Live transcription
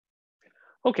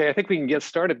Okay, I think we can get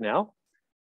started now.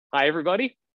 Hi,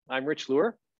 everybody. I'm Rich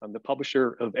Luer. I'm the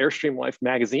publisher of Airstream Life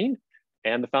magazine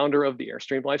and the founder of the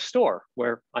Airstream Life store,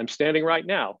 where I'm standing right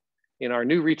now in our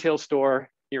new retail store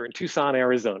here in Tucson,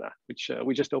 Arizona, which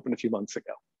we just opened a few months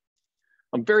ago.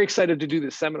 I'm very excited to do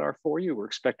this seminar for you. We're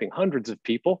expecting hundreds of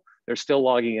people. They're still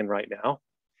logging in right now.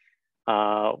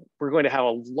 We're going to have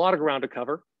a lot of ground to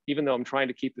cover, even though I'm trying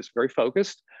to keep this very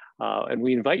focused. And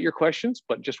we invite your questions,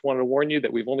 but just wanted to warn you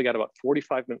that we've only got about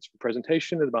 45 minutes for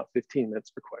presentation and about 15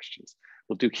 minutes for questions.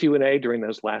 We'll do Q&A during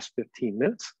those last 15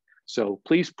 minutes. So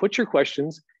please put your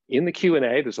questions in the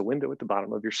Q&A. There's a window at the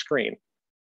bottom of your screen.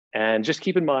 And just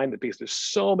keep in mind that because there's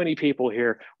so many people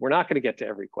here, we're not going to get to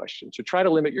every question. So try to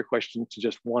limit your question to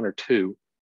just one or two.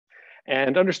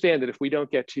 And understand that if we don't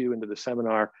get to you into the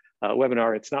seminar,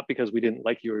 webinar, it's not because we didn't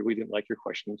like you or we didn't like your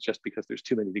question, it's just because there's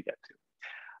too many to get to.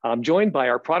 I'm joined by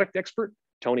our product expert,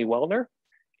 Tony Wellner,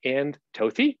 and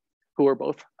Tothi, who are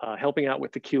both helping out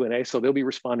with the Q&A. So they'll be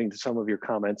responding to some of your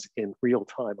comments in real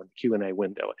time on the Q&A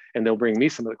window. And they'll bring me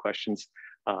some of the questions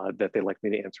that they'd like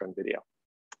me to answer on video.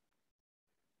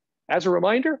 As a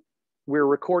reminder, we're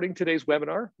recording today's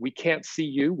webinar. We can't see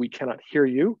you, we cannot hear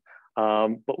you.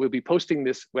 But we'll be posting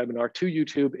this webinar to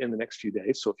YouTube in the next few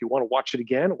days. So if you want to watch it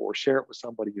again or share it with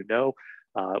somebody you know,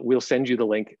 we'll send you the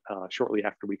link shortly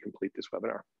after we complete this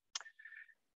webinar.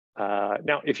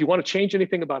 Now, if you want to change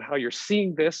anything about how you're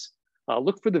seeing this,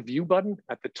 look for the view button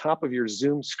at the top of your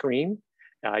Zoom screen.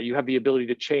 You have the ability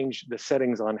to change the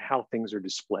settings on how things are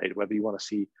displayed, whether you want to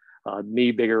see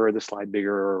me bigger or the slide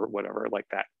bigger or whatever like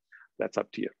that. That's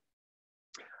up to you.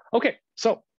 Okay,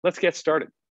 so let's get started.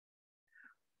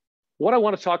 What I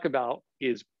want to talk about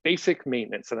is basic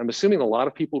maintenance. And I'm assuming a lot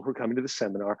of people who are coming to the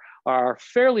seminar are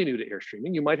fairly new to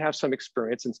Airstreaming. You might have some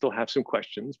experience and still have some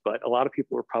questions, but a lot of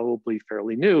people are probably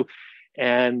fairly new.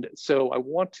 And so I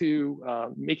want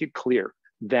to make it clear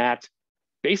that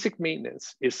basic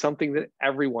maintenance is something that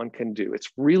everyone can do.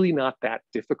 It's really not that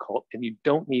difficult and you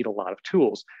don't need a lot of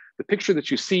tools. The picture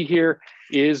that you see here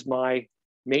is my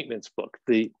maintenance book,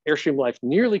 the Airstream Life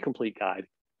Nearly Complete Guide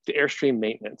to Airstream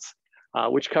Maintenance.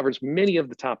 Which covers many of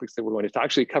the topics that we're going to talk.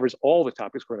 Actually, it covers all the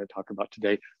topics we're going to talk about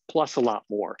today, plus a lot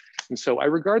more. And so I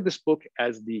regard this book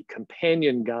as the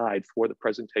companion guide for the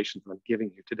presentations I'm giving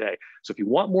you today. So if you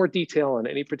want more detail on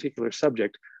any particular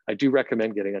subject, I do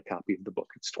recommend getting a copy of the book.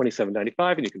 It's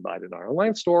 $27.95 and you can buy it in our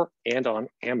online store and on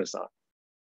Amazon.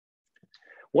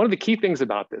 One of the key things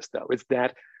about this, though, is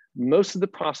that most of the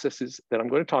processes that I'm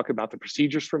going to talk about, the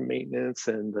procedures for maintenance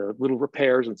and the little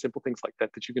repairs and simple things like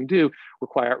that that you can do,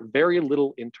 require very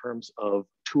little in terms of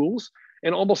tools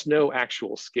and almost no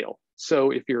actual skill.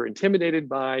 So if you're intimidated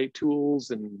by tools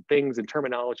and things and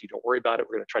terminology, don't worry about it.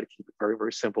 We're going to try to keep it very,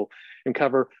 very simple and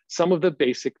cover some of the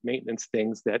basic maintenance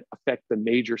things that affect the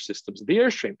major systems of the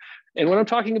Airstream. And when I'm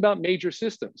talking about major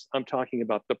systems, I'm talking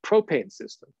about the propane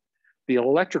system, the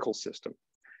electrical system,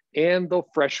 and the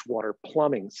freshwater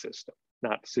plumbing system,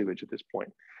 not sewage at this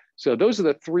point. So those are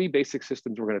the three basic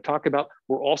systems we're going to talk about.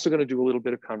 We're also going to do a little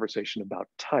bit of conversation about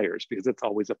tires because it's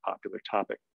always a popular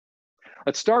topic.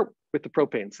 Let's start with the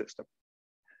propane system.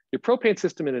 Your propane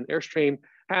system in an Airstream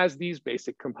has these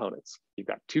basic components. You've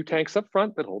got two tanks up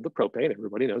front that hold the propane.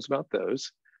 Everybody knows about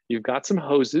those. You've got some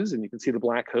hoses, and you can see the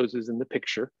black hoses in the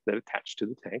picture that attach to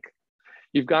the tank.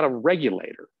 You've got a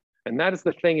regulator. And that is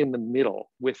the thing in the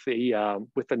middle with the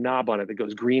knob on it that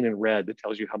goes green and red that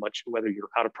tells you how much, whether you're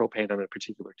out of propane on a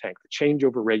particular tank, the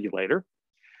changeover regulator.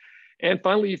 And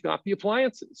finally, you've got the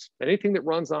appliances, anything that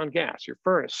runs on gas, your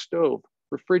furnace, stove,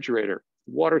 refrigerator,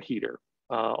 water heater,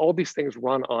 all these things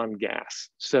run on gas.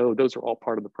 So those are all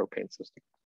part of the propane system.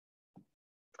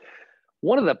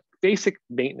 One of the basic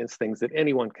maintenance things that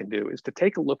anyone can do is to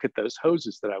take a look at those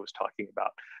hoses that I was talking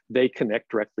about. They connect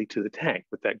directly to the tank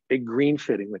with that big green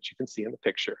fitting that you can see in the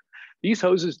picture. These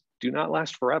hoses do not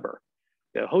last forever.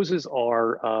 The hoses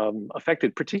are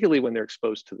affected, particularly when they're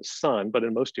exposed to the sun, but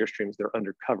in most Airstreams, they're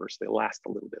undercover, so they last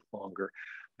a little bit longer.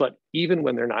 But even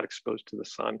when they're not exposed to the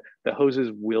sun, the hoses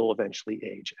will eventually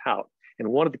age out. And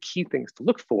one of the key things to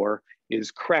look for is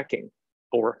cracking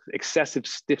or excessive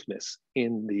stiffness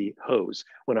in the hose.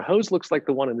 When a hose looks like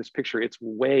the one in this picture, it's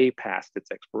way past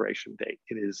its expiration date.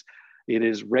 It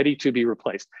is ready to be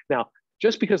replaced. Now,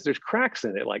 just because there's cracks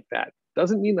in it like that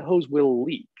doesn't mean the hose will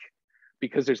leak,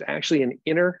 because there's actually an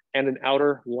inner and an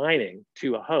outer lining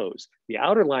to a hose. The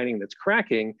outer lining that's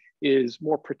cracking is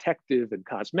more protective and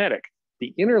cosmetic.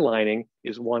 The inner lining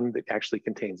is one that actually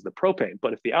contains the propane.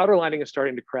 But if the outer lining is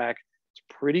starting to crack, it's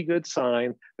a pretty good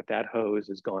sign that that hose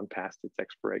has gone past its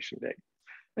expiration date.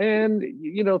 And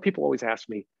you know, people always ask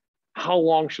me, how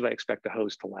long should I expect a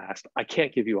hose to last? I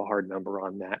can't give you a hard number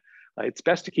on that. It's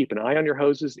best to keep an eye on your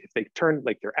hoses. If they turn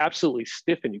like they're absolutely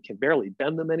stiff and you can barely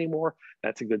bend them anymore,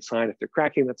 that's a good sign. If they're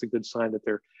cracking, that's a good sign that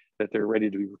they're ready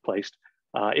to be replaced.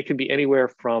 It can be anywhere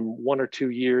from 1 or 2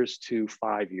 years to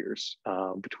 5 years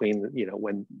between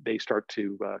when they start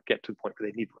to get to the point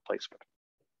where they need replacement.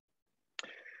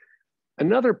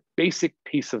 Another basic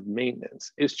piece of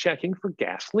maintenance is checking for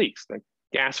gas leaks. Now,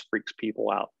 gas freaks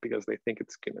people out because they think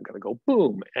it's going to go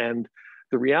boom. And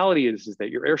the reality is that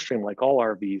your Airstream, like all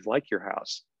RVs, like your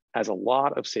house, has a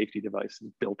lot of safety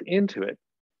devices built into it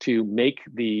to make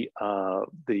the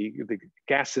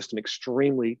gas system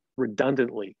extremely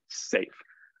redundantly safe.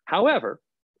 However,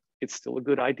 it's still a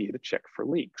good idea to check for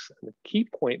leaks. And the key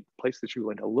place that you're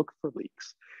going to look for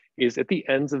leaks is at the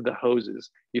ends of the hoses.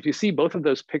 If you see both of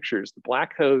those pictures, the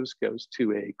black hose goes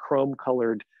to a chrome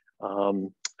colored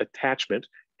attachment,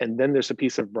 and then there's a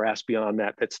piece of brass beyond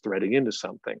that that's threading into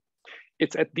something.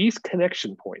 It's at these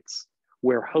connection points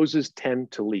where hoses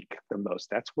tend to leak the most.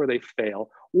 That's where they fail,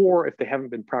 or if they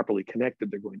haven't been properly connected,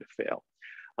 they're going to fail.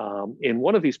 In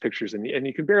one of these pictures, and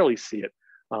you can barely see it,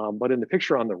 but in the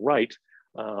picture on the right,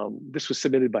 this was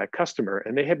submitted by a customer,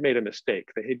 and they had made a mistake.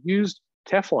 They had used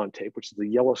Teflon tape, which is the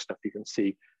yellow stuff you can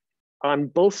see, on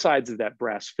both sides of that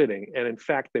brass fitting. And in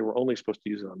fact, they were only supposed to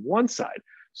use it on one side.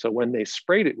 So when they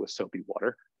sprayed it with soapy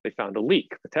water, they found a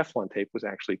leak. The Teflon tape was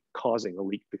actually causing a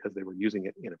leak because they were using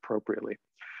it inappropriately.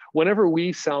 Whenever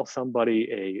we sell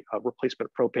somebody a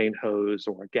replacement propane hose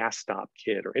or a gas stop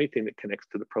kit or anything that connects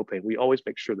to the propane, we always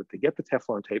make sure that they get the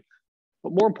Teflon tape,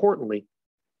 but more importantly,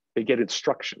 they get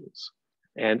instructions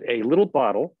and a little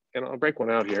bottle, and I'll break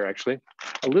one out here actually,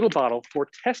 a little bottle for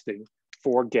testing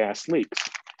for gas leaks.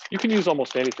 You can use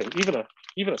almost anything, even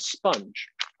a sponge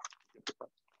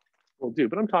will do,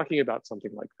 but I'm talking about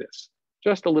something like this,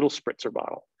 just a little spritzer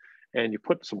bottle. And you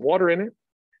put some water in it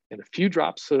and a few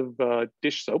drops of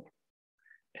dish soap,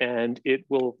 and it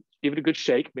will give it a good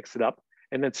shake, mix it up,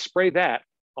 and then spray that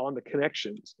on the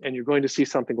connections. And you're going to see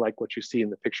something like what you see in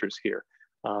the pictures here,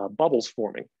 bubbles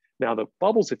forming. Now the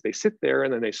bubbles, if they sit there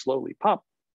and then they slowly pop,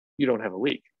 you don't have a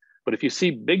leak. But if you see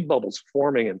big bubbles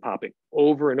forming and popping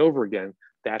over and over again,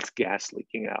 that's gas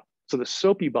leaking out. So the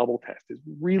soapy bubble test is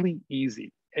really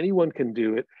easy. Anyone can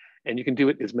do it, and you can do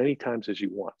it as many times as you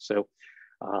want. So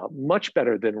much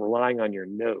better than relying on your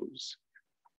nose.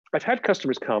 I've had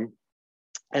customers come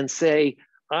and say,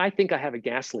 I think I have a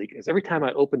gas leak, as every time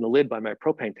I open the lid by my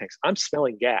propane tanks, I'm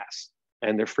smelling gas,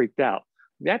 and they're freaked out.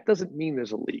 That doesn't mean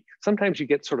there's a leak. Sometimes you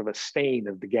get sort of a stain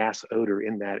of the gas odor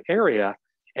in that area,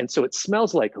 and so it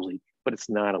smells like a leak, but it's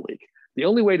not a leak. The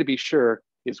only way to be sure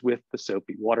is with the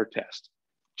soapy water test.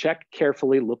 Check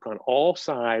carefully, look on all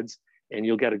sides, and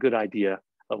you'll get a good idea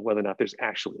of whether or not there's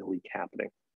actually a leak happening.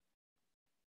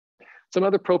 Some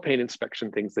other propane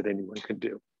inspection things that anyone can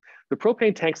do. The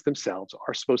propane tanks themselves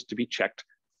are supposed to be checked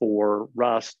for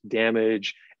rust,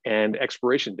 damage, and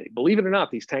expiration date. Believe it or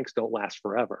not, these tanks don't last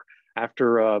forever.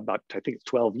 After about, I think it's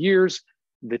 12 years,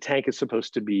 the tank is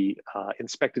supposed to be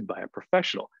inspected by a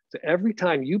professional. So every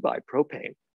time you buy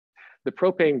propane, the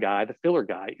propane guy, the filler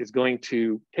guy, is going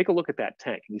to take a look at that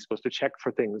tank, and he's supposed to check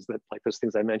for things that, like those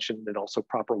things I mentioned, and also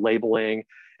proper labeling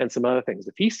and some other things.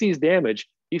 If he sees damage,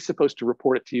 he's supposed to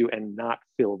report it to you and not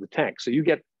fill the tank. So you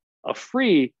get a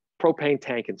free propane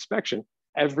tank inspection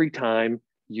every time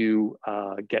you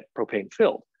get propane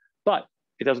filled. But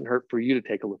it doesn't hurt for you to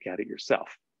take a look at it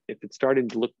yourself. If it's starting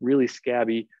to look really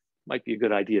scabby, might be a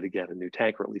good idea to get a new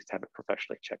tank or at least have it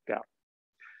professionally checked out.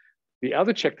 The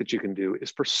other check that you can do is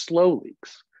for slow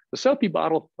leaks. The soapy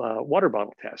bottle, water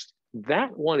bottle test,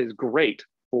 that one is great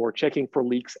for checking for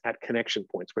leaks at connection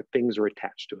points where things are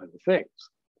attached to other things.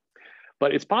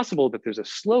 But it's possible that there's a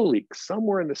slow leak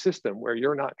somewhere in the system where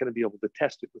you're not going to be able to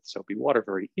test it with soapy water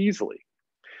very easily.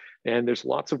 And there's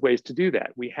lots of ways to do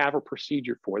that. We have a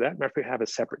procedure for that. Matter of fact, we have a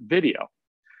separate video.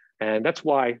 And that's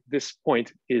why this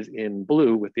point is in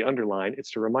blue with the underline.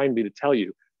 It's to remind me to tell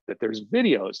you that there's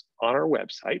videos on our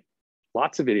website,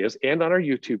 lots of videos, and on our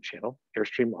YouTube channel,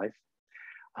 Airstream Life,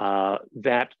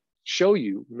 that show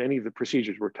you many of the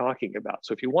procedures we're talking about.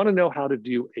 So if you want to know how to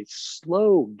do a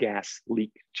slow gas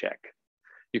leak check,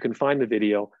 you can find the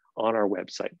video on our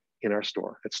website in our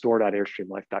store at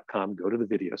store.airstreamlife.com. Go to the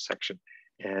video section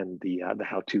and the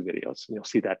how-to videos, and you'll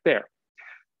see that there.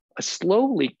 A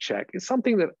slow leak check is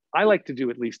something that I like to do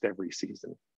at least every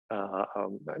season. I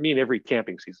mean, every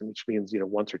camping season, which means,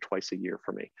 once or twice a year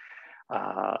for me.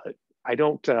 I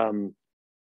don't do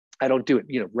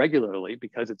it, regularly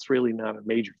because it's really not a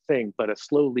major thing, but a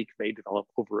slow leak may develop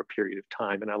over a period of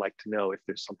time. And I like to know if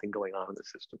there's something going on in the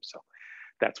system. So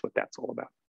that's what that's all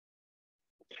about.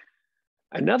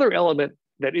 Another element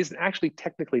that isn't actually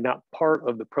technically not part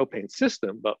of the propane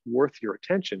system, but worth your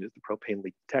attention is the propane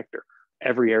leak detector.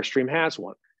 Every Airstream has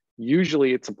one.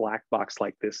 Usually it's a black box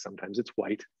like this, sometimes it's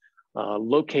white,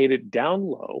 located down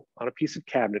low on a piece of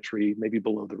cabinetry, maybe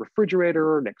below the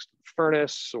refrigerator, or next to the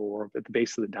furnace, or at the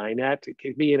base of the dinette. It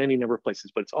can be in any number of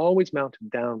places, but it's always mounted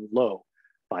down low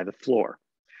by the floor.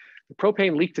 The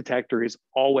propane leak detector is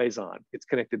always on. It's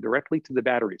connected directly to the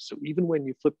battery. So even when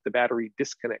you flip the battery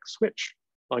disconnect switch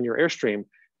on your Airstream,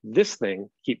 this thing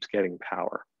keeps getting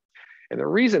power. And the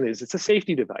reason is it's a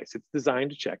safety device. It's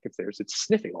designed to check if there's, it's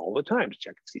sniffing all the time to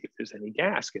check to see if there's any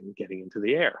gas getting into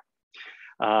the air.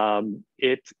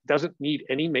 It doesn't need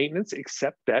any maintenance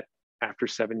except that after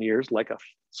 7 years, like a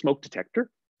smoke detector,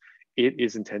 it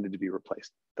is intended to be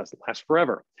replaced. It doesn't last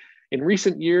forever. In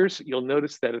recent years, you'll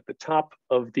notice that at the top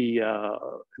of the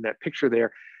in that picture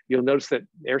there, you'll notice that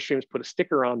Airstream's put a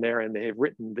sticker on there and they have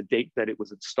written the date that it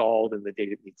was installed and the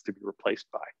date it needs to be replaced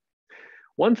by.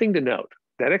 One thing to note,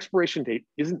 that expiration date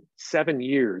isn't 7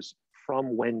 years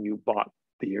from when you bought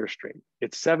the Airstream.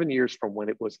 It's 7 years from when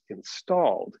it was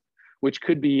installed, which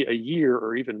could be a year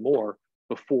or even more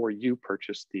before you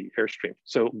purchased the Airstream.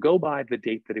 So go by the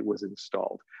date that it was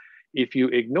installed. If you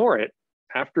ignore it,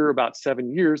 after about 7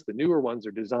 years, the newer ones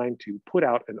are designed to put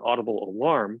out an audible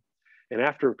alarm. And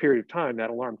after a period of time, that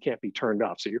alarm can't be turned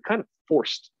off. So you're kind of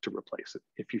forced to replace it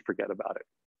if you forget about it.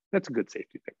 That's a good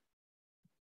safety thing.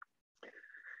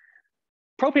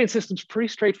 Propane system's pretty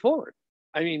straightforward.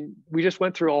 I mean, we just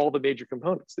went through all the major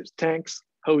components. There's tanks,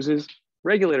 hoses,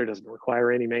 regulator doesn't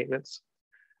require any maintenance.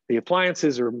 The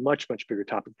appliances are a much, much bigger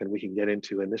topic than we can get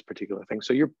into in this particular thing.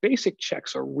 So your basic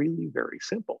checks are really very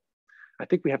simple. I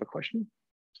think we have a question.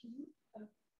 Can you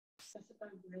specify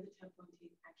where the Teflon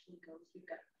tape actually goes?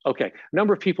 Okay, a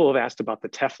number of people have asked about the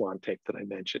Teflon tape that I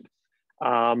mentioned.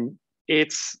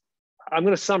 I'm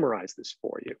going to summarize this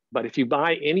for you, but if you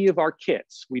buy any of our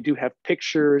kits, we do have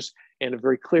pictures and a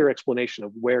very clear explanation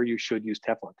of where you should use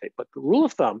Teflon tape. But the rule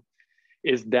of thumb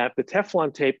is that the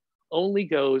Teflon tape only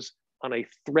goes on a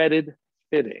threaded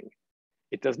fitting.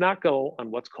 It does not go on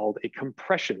what's called a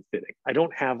compression fitting. I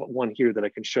don't have one here that I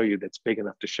can show you that's big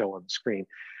enough to show on the screen.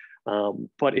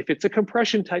 But if it's a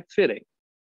compression type fitting,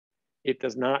 it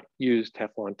does not use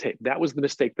Teflon tape. That was the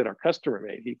mistake that our customer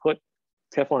made. He put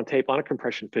Teflon tape on a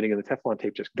compression fitting and the Teflon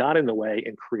tape just got in the way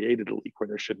and created a leak where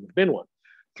there shouldn't have been one.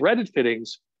 Threaded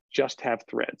fittings just have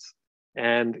threads.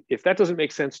 And if that doesn't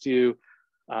make sense to you,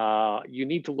 you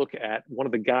need to look at one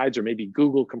of the guides or maybe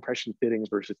Google compression fittings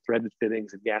versus threaded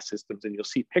fittings and gas systems, and you'll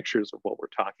see pictures of what we're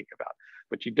talking about.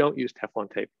 But you don't use Teflon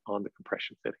tape on the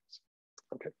compression fittings.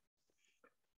 Okay.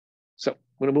 So I'm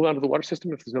going to move on to the water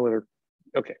system if there's no other.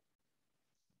 Okay.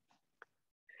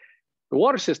 The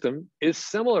water system is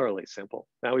similarly simple.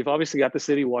 Now we've obviously got the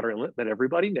city water inlet that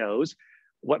everybody knows.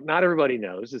 What not everybody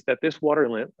knows is that this water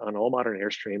inlet on all modern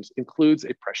Airstreams includes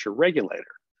a pressure regulator,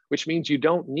 which means you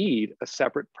don't need a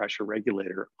separate pressure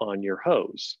regulator on your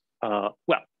hose.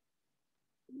 Well,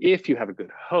 if you have a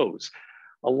good hose.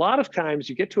 A lot of times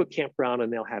you get to a campground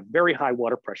and they'll have very high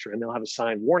water pressure and they'll have a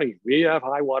sign warning, we have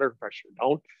high water pressure.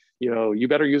 Don't, you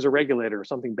better use a regulator or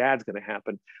something bad's gonna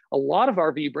happen. A lot of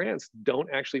RV brands don't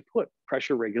actually put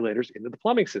pressure regulators into the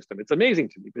plumbing system. It's amazing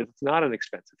to me because it's not an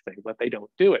expensive thing, but they don't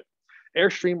do it.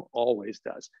 Airstream always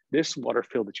does. This water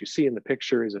fill that you see in the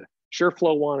picture is a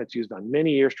SureFlow one. It's used on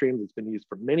many Airstreams. It's been used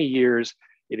for many years.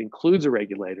 It includes a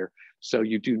regulator, so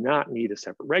you do not need a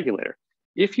separate regulator.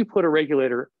 If you put a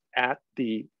regulator at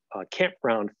the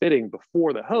campground fitting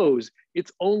before the hose,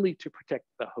 it's only to protect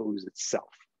the hose itself.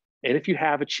 And if you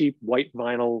have a cheap white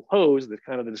vinyl hose, the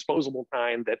kind of the disposable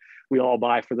kind that we all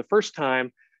buy for the first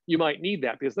time, you might need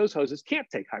that because those hoses can't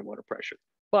take high water pressure.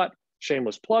 But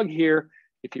shameless plug here,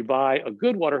 if you buy a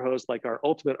good water hose like our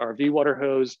Ultimate RV water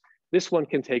hose, this one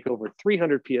can take over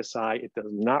 300 PSI. It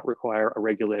does not require a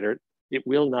regulator. It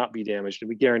will not be damaged, and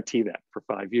we guarantee that for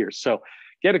 5 years. So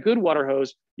get a good water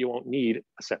hose. You won't need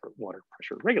a separate water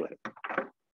pressure regulator.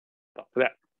 For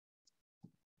that.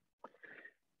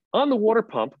 On the water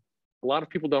pump, a lot of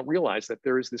people don't realize that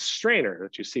there is this strainer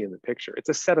that you see in the picture. It's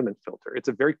a sediment filter. It's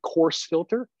a very coarse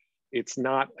filter. It's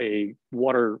not a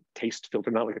water taste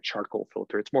filter, not like a charcoal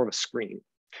filter. It's more of a screen.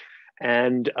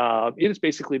 And it is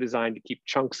basically designed to keep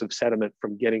chunks of sediment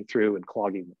from getting through and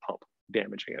clogging the pump,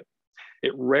 damaging it.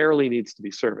 It rarely needs to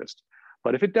be serviced.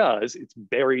 But if it does, it's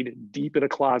buried deep in a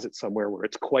closet somewhere where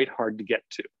it's quite hard to get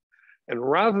to. And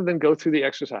rather than go through the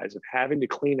exercise of having to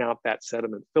clean out that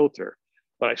sediment filter,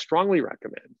 what I strongly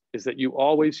recommend is that you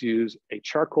always use a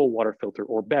charcoal water filter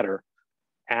or better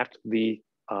at the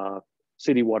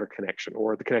city water connection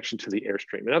or the connection to the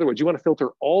Airstream. In other words, you want to filter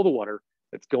all the water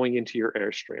that's going into your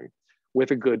Airstream with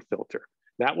a good filter.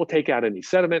 That will take out any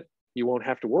sediment. You won't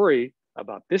have to worry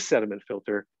about this sediment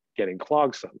filter getting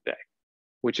clogged someday,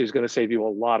 which is going to save you a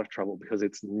lot of trouble because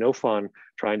it's no fun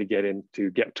trying to get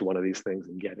to one of these things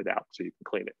and get it out so you can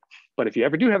clean it. But if you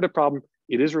ever do have the problem,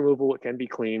 it is removable, it can be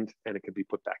cleaned, and it can be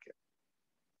put back in.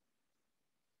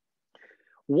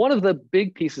 One of the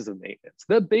big pieces of maintenance,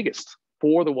 the biggest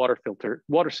for the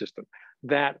water system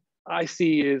that I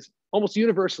see is almost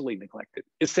universally neglected,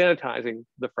 is sanitizing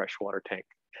the freshwater tank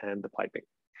and the piping.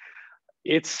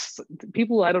 It's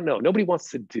people, I don't know, nobody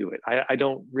wants to do it. I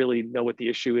don't really know what the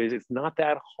issue is. It's not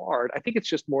that hard. I think it's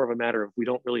just more of a matter of we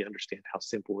don't really understand how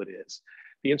simple it is.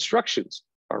 The instructions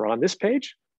are on this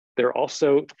page. They're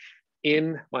also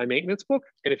in my maintenance book.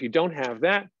 And if you don't have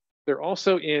that, they're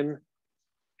also in,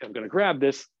 I'm going to grab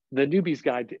this, the Newbie's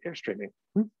Guide to Airstreaming.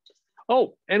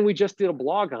 Oh, and we just did a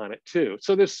blog on it too.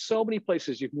 So there's so many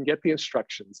places you can get the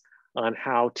instructions on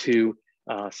how to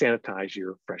sanitize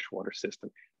your freshwater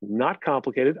system. Not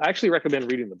complicated. I actually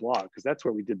recommend reading the blog because that's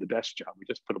where we did the best job. We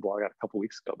just put a blog out a couple of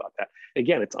weeks ago about that.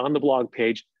 Again, it's on the blog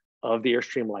page of the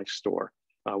Airstream Life store.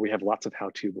 We have lots of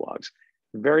how-to blogs.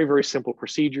 Very, very simple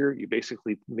procedure. You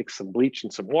basically mix some bleach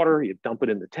and some water, you dump it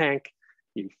in the tank,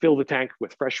 you fill the tank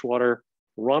with fresh water,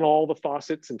 run all the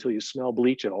faucets until you smell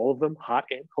bleach at all of them, hot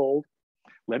and cold.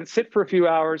 Let it sit for a few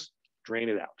hours, drain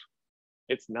it out.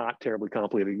 It's not terribly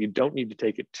complicated. You don't need to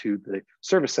take it to the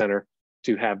service center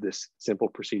to have this simple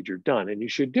procedure done. And you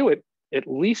should do it at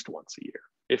least once a year,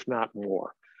 if not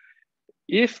more.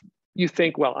 If you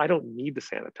think, well, I don't need to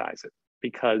sanitize it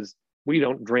because we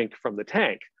don't drink from the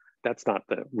tank, that's not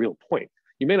the real point.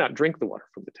 You may not drink the water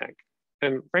from the tank.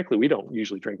 And frankly, we don't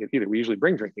usually drink it either. We usually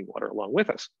bring drinking water along with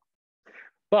us.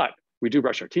 But we do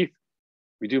brush our teeth.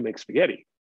 We do make spaghetti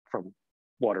from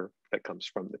water that comes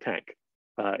from the tank.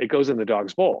 It goes in the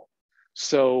dog's bowl.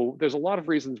 So there's a lot of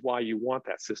reasons why you want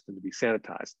that system to be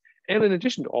sanitized. And in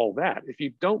addition to all that, if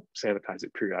you don't sanitize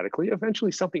it periodically,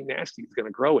 eventually something nasty is going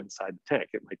to grow inside the tank.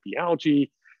 It might be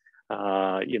algae.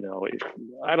 I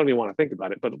don't even want to think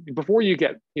about it. But before you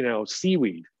get,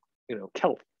 seaweed,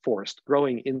 kelp forest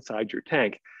growing inside your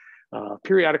tank,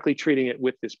 periodically treating it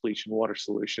with this bleach and water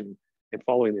solution and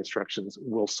following the instructions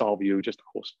will solve you just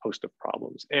a host of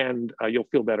problems. And you'll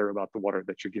feel better about the water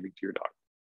that you're giving to your dog.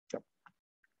 So.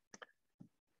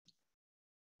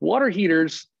 Water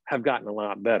heaters have gotten a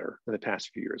lot better in the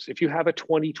past few years. If you have a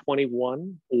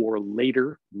 2021 or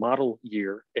later model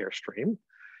year Airstream,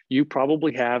 you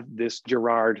probably have this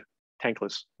Girard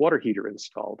tankless water heater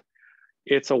installed.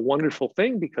 It's a wonderful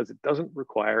thing because it doesn't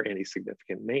require any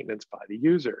significant maintenance by the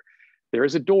user. There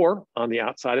is a door on the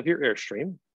outside of your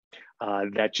Airstream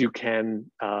that you can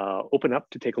open up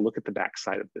to take a look at the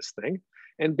backside of this thing.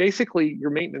 And basically your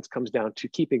maintenance comes down to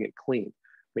keeping it clean.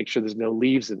 Make sure there's no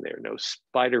leaves in there, no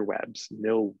spider webs,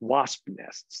 no wasp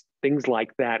nests, things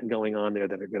like that going on there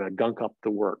that are going to gunk up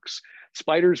the works.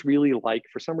 Spiders really like,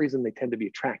 for some reason, they tend to be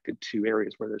attracted to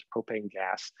areas where there's propane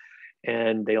gas,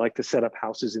 and they like to set up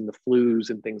houses in the flues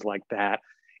and things like that.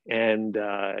 And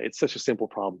it's such a simple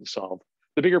problem to solve.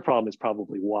 The bigger problem is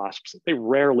probably wasps. They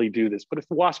rarely do this, but if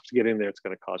the wasps get in there, it's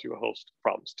going to cause you a host of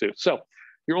problems too. So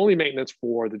your only maintenance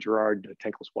for the Girard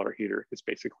tankless water heater is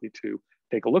basically to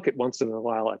take a look at once in a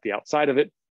while at the outside of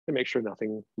it and make sure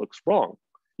nothing looks wrong.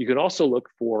 You can also look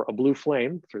for a blue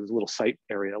flame. There's a little sight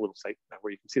area, a little sight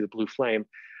where you can see the blue flame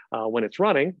when it's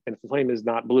running. And if the flame is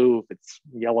not blue, if it's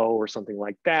yellow or something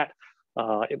like that,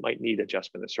 it might need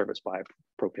adjustment and service by a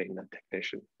propane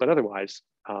technician. But otherwise,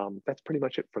 that's pretty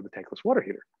much it for the tankless water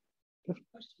heater. Question,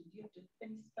 do you have to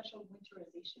any special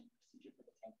winterization procedure for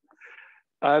the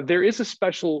tank? There is a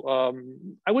special,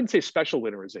 I wouldn't say special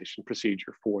winterization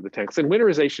procedure for the tanks. And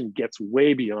winterization gets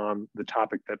way beyond the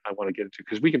topic that I want to get into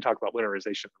because we can talk about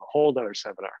winterization in a whole other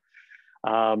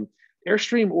seminar.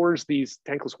 Airstream orders these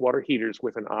tankless water heaters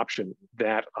with an option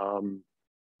that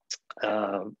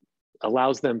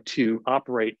allows them to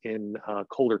operate in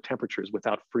colder temperatures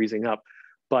without freezing up.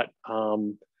 But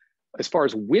as far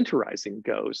as winterizing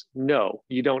goes, no,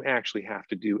 you don't actually have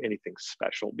to do anything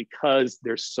special because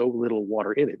there's so little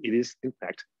water in it. It is, in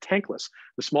fact, tankless.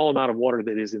 The small amount of water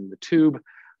that is in the tube,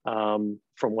 from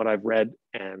what I've read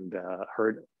and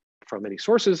heard from many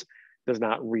sources, does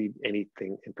not read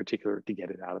anything in particular to get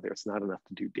it out of there. It's not enough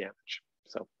to do damage.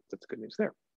 So that's good news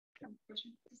there. Does the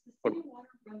city water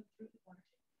run through the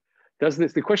water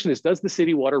tank? The question is, does the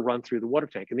city water run through the water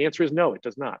tank? And the answer is no, it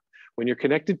does not. When you're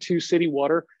connected to city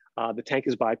water, the tank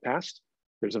is bypassed.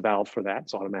 There's a valve for that,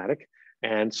 it's automatic.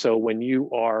 And so when you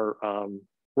are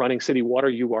running city water,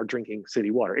 you are drinking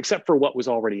city water, except for what was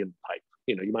already in the pipe.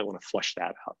 You might want to flush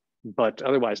that out, but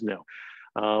otherwise, no.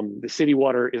 The city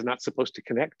water is not supposed to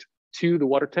connect to the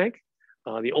water tank.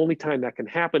 The only time that can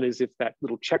happen is if that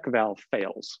little check valve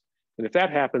fails. And if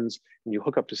that happens and you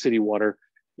hook up to city water,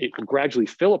 it will gradually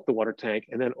fill up the water tank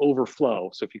and then overflow.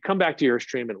 So if you come back to your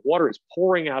Airstream and water is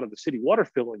pouring out of the city water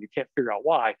fill and you can't figure out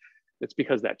why, it's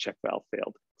because that check valve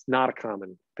failed. It's not a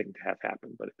common thing to have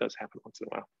happen, but it does happen once in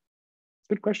a while.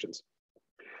 Good questions.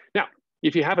 Now,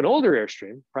 if you have an older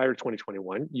Airstream prior to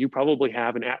 2021, you probably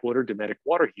have an Atwater Dometic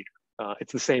water heater.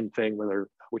 It's the same thing,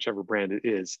 whichever brand it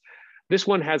is. This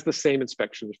one has the same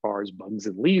inspection as far as bugs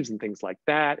and leaves and things like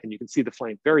that. And you can see the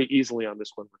flame very easily on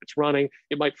this one when it's running.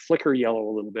 It might flicker yellow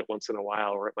a little bit once in a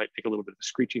while, or it might make a little bit of a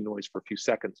screeching noise for a few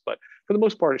seconds. But for the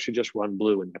most part, it should just run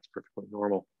blue, and that's perfectly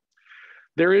normal.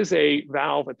 There is a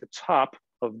valve at the top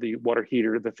of the water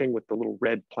heater, the thing with the little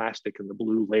red plastic and the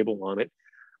blue label on it.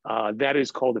 That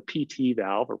is called a PT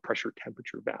valve, or pressure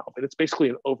temperature valve. And it's basically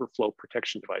an overflow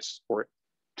protection device, or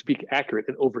to be accurate,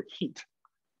 an overheat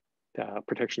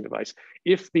protection device.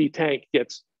 If the tank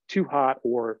gets too hot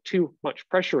or too much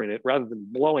pressure in it, rather than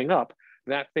blowing up,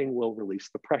 that thing will release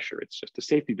the pressure. It's just a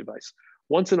safety device.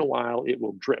 Once in a while, it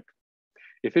will drip.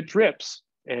 If it drips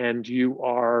and you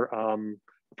are,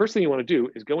 the first thing you want to do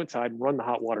is go inside and run the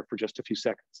hot water for just a few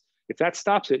seconds. If that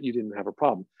stops it, you didn't have a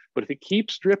problem. But if it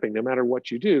keeps dripping, no matter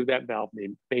what you do, that valve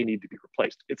may need to be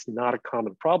replaced. It's not a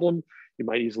common problem. You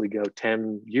might easily go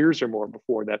 10 years or more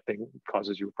before that thing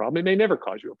causes you a problem. It may never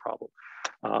cause you a problem,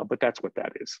 but that's what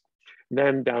that is. And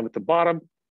then down at the bottom,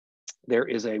 there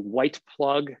is a white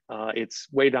plug. It's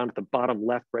way down at the bottom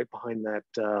left, right behind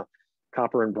that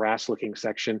copper and brass looking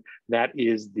section. That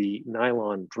is the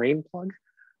nylon drain plug.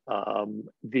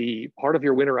 The part of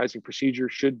your winterizing procedure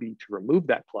should be to remove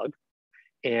that plug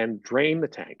and drain the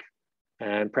tank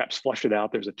and perhaps flush it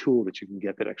out. There's a tool that you can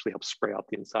get that actually helps spray out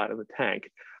the inside of the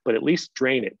tank, but at least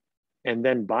drain it and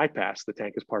then bypass the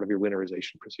tank as part of your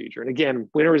winterization procedure. And again,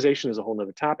 winterization is a whole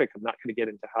nother topic. I'm not going to get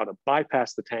into how to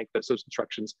bypass the tank, but those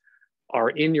instructions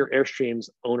are in your Airstream's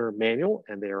owner manual,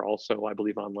 and they are also, I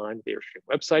believe, online at the Airstream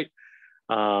website.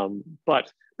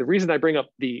 But the reason I bring up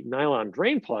the nylon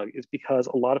drain plug is because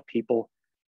a lot of people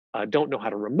don't know how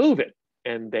to remove it.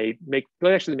 And they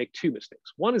actually make two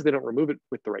mistakes. One is they don't remove it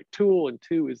with the right tool, and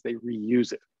two is they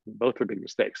reuse it. Both are big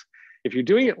mistakes. If you're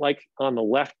doing it like on the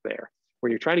left there,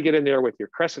 where you're trying to get in there with your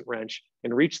crescent wrench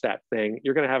and reach that thing,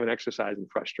 you're going to have an exercise in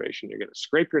frustration. You're going to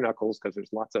scrape your knuckles because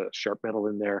there's lots of sharp metal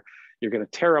in there. You're going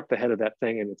to tear up the head of that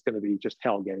thing, and it's going to be just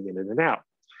hell getting in and out.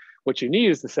 What you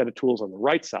need is the set of tools on the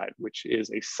right side, which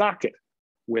is a socket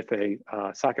with a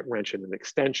socket wrench and an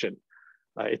extension.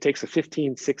 It takes a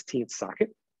 15/16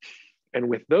 socket. And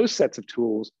with those sets of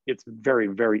tools, it's very,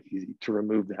 very easy to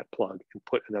remove that plug and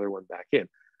put another one back in.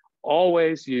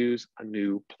 Always use a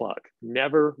new plug.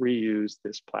 Never reuse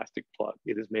this plastic plug.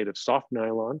 It is made of soft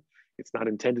nylon. It's not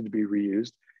intended to be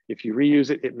reused. If you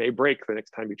reuse it, it may break the next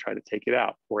time you try to take it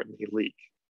out, or it may leak.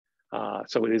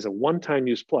 So it is a one-time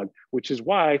use plug, which is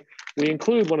why we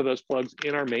include one of those plugs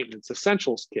in our maintenance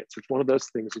essentials kits. It's one of those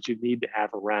things that you need to have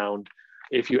around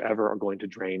if you ever are going to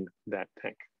drain that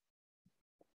tank.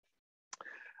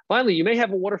 Finally, you may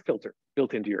have a water filter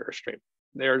built into your Airstream.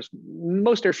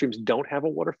 Most Airstreams don't have a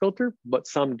water filter, but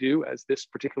some do, as this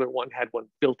particular one had one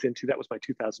built into. That was my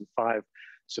 2005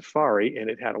 Safari, and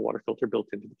it had a water filter built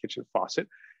into the kitchen faucet.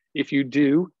 If you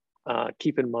do,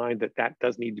 keep in mind that that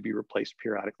does need to be replaced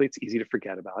periodically. It's easy to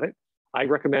forget about it. I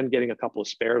recommend getting a couple of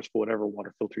spares for whatever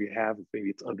water filter you have. Maybe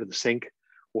it's under the sink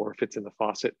or if it's in the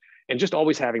faucet, and just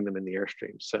always having them in the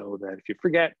Airstream so that if you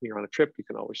forget and you're on a trip, you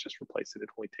can always just replace it. It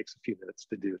only takes a few minutes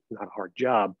to do. It's not a hard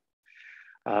job.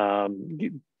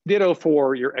 Ditto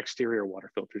for your exterior water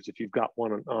filters. If you've got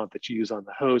one that you use on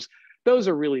the hose, those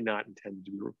are really not intended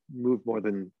to be removed more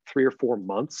than 3 or 4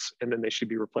 months, and then they should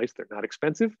be replaced. They're not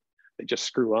expensive. They just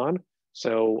screw on.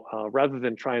 So rather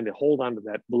than trying to hold on to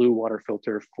that blue water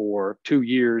filter for 2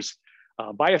 years,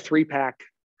 buy a 3-pack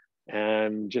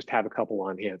and just have a couple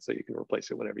on hand so you can replace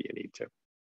it whenever you need to.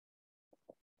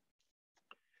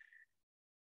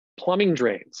 Plumbing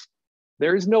drains.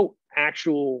 There is no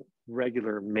actual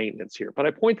regular maintenance here, but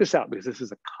I point this out because this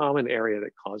is a common area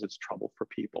that causes trouble for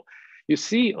people. You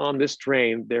see on this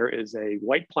drain, there is a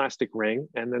white plastic ring,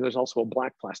 and then there's also a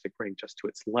black plastic ring just to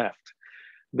its left.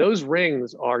 Those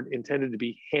rings are intended to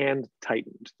be hand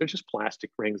tightened. They're just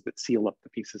plastic rings that seal up the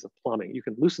pieces of plumbing. You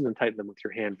can loosen and tighten them with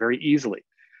your hand very easily.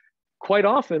 Quite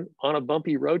often on a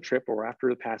bumpy road trip or after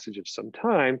the passage of some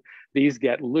time, these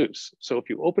get loose. So if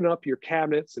you open up your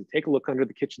cabinets and take a look under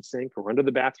the kitchen sink or under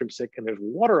the bathroom sink and there's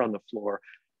water on the floor,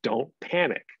 don't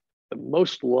panic. The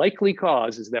most likely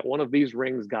cause is that one of these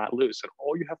rings got loose, and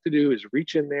all you have to do is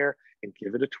reach in there and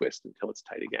give it a twist until it's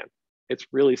tight again. It's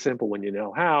really simple when you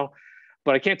know how,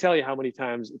 but I can't tell you how many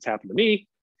times it's happened to me.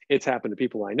 It's happened to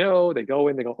people I know. They go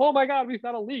in, they go, oh my God, we've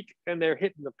got a leak, and they're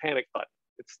hitting the panic button.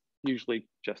 It's usually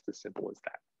just as simple as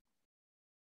that.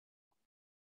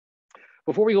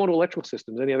 Before we go into electrical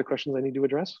systems, any other questions I need to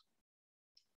address?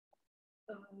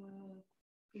 I don't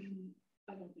think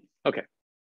so. Okay,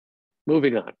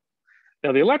 moving on.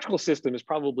 Now, the electrical system is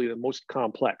probably the most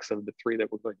complex of the three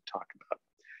that we're going to talk about.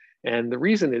 And the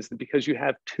reason is that because you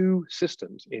have two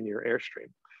systems in your Airstream.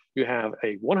 You have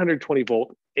a 120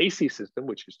 volt AC system,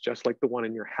 which is just like the one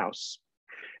in your house.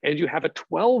 And you have a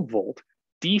 12 volt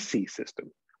DC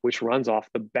system, which runs off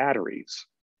the batteries.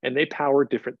 And they power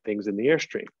different things in the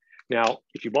Airstream. Now,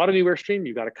 if you bought a new Airstream,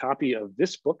 you got a copy of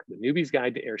this book, The Newbie's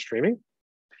Guide to Airstreaming.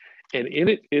 And in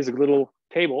it is a little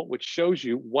table which shows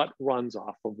you what runs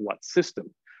off of what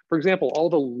system. For example, all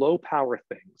the low power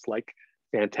things like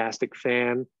Fantastic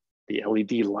Fan, the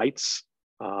LED lights,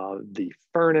 the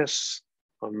furnace,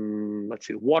 let's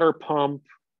see, water pump,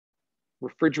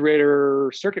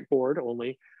 refrigerator, circuit board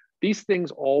only. These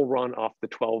things all run off the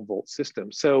 12 volt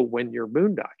system. So when you're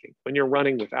boondocking, when you're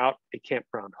running without a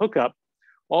campground hookup,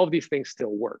 all of these things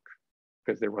still work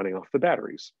because they're running off the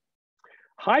batteries.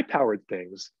 High powered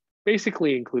things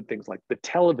basically include things like the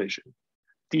television,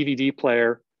 DVD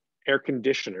player, air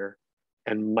conditioner,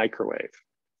 and microwave.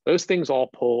 Those things all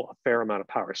pull a fair amount of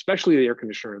power, especially the air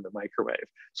conditioner and the microwave.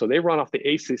 So they run off the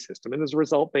AC system, and as a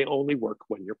result, they only work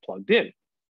when you're plugged in,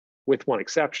 with one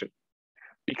exception.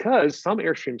 Because some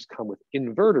Airstreams come with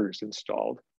inverters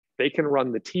installed, they can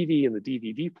run the TV and the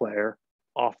DVD player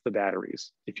off the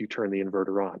batteries if you turn the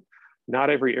inverter on.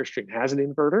 Not every Airstream has an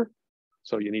inverter,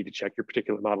 so you need to check your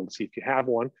particular model to see if you have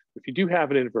one. If you do have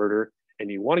an inverter, and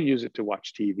you want to use it to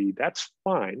watch TV, that's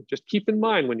fine. Just keep in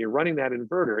mind when you're running that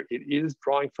inverter, it is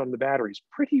drawing from the batteries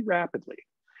pretty rapidly.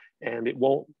 And it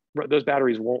won't, those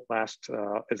batteries won't last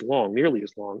as long, nearly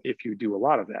as long if you do a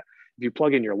lot of that. If you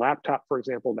plug in your laptop, for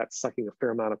example, that's sucking a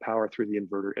fair amount of power through the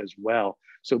inverter as well.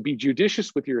 So be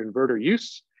judicious with your inverter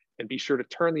use and be sure to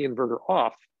turn the inverter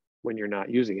off when you're not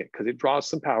using it because it draws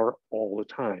some power all the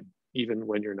time, even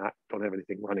when you're don't have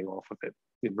anything running off of it.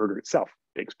 The inverter itself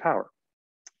takes power.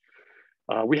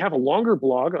 We have a longer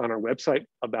blog on our website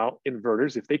about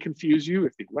inverters. If they confuse you,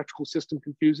 if the electrical system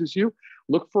confuses you,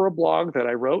 look for a blog that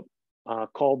I wrote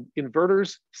called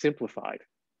Inverters Simplified.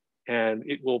 And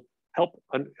it will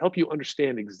help you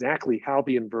understand exactly how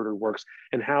the inverter works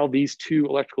and how these two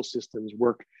electrical systems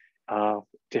work to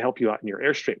help you out in your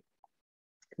Airstream.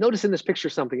 Notice in this picture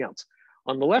something else.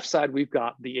 On the left side, we've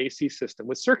got the AC system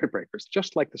with circuit breakers,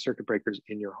 just like the circuit breakers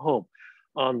in your home.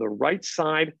 On the right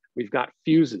side, we've got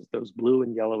fuses, those blue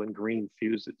and yellow and green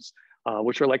fuses,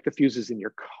 which are like the fuses in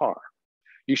your car.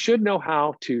 You should know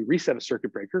how to reset a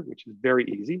circuit breaker, which is very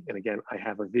easy. And again, I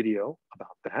have a video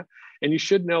about that. And you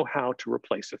should know how to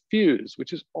replace a fuse,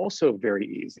 which is also very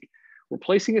easy.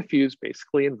 Replacing a fuse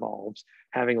basically involves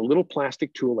having a little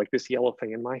plastic tool like this yellow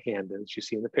thing in my hand that you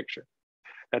see in the picture.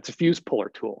 That's a fuse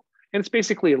puller tool. And it's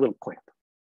basically a little clamp.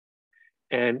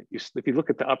 And if you look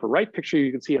at the upper right picture,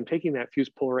 you can see I'm taking that fuse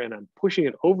puller and I'm pushing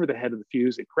it over the head of the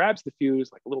fuse. It grabs the fuse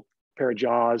like a little pair of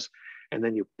jaws, and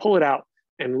then you pull it out.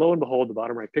 And lo and behold, the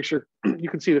bottom right picture, you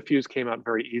can see the fuse came out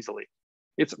very easily.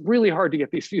 It's really hard to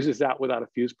get these fuses out without a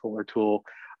fuse puller tool.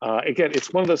 Again,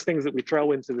 it's one of those things that we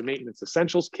throw into the maintenance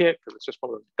essentials kit because it's just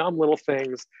one of those dumb little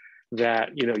things that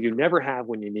you never have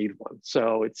when you need one.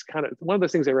 So it's kind of one of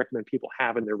those things I recommend people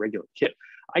have in their regular kit.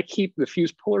 I keep the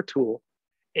fuse puller tool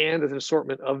and an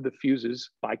assortment of the fuses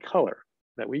by color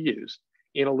that we use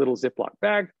in a little Ziploc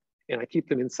bag, and I keep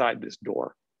them inside this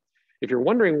door. If you're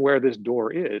wondering where this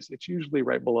door is, it's usually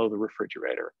right below the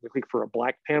refrigerator. You click for a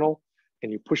black panel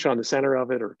and you push on the center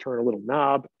of it or turn a little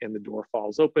knob and the door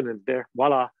falls open and there,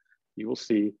 voila, you will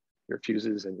see your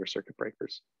fuses and your circuit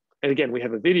breakers. And again, we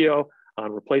have a video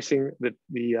on replacing the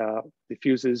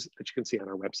fuses that you can see on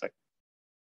our website.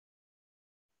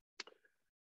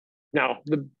 Now,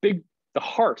 the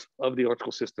heart of the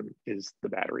electrical system is the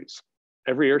batteries.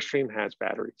 Every Airstream has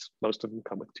batteries. Most of them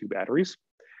come with 2 batteries.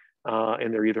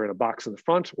 And they're either in a box in the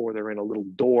front or they're in a little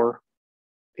door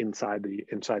inside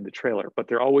the trailer, but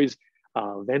they're always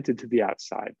vented to the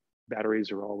outside.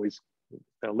 Batteries are always,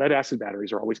 lead acid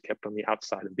batteries are always kept on the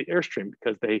outside of the Airstream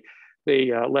because they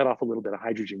let off a little bit of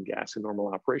hydrogen gas in normal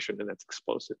operation, and that's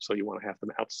explosive, so you want to have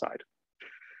them outside.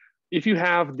 If you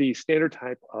have the standard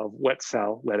type of wet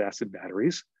cell lead acid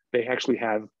batteries, they actually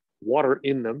have water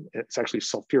in them. It's actually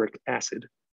sulfuric acid.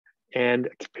 And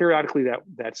periodically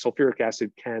that sulfuric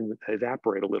acid can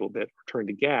evaporate a little bit or turn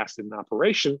to gas in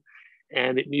operation,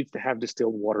 and it needs to have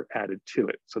distilled water added to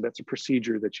it. So that's a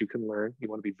procedure that you can learn. You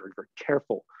want to be very, very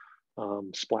careful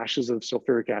Splashes of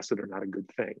sulfuric acid are not a good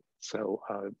thing. So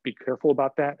be careful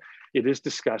about that. It is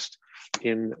discussed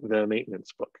in the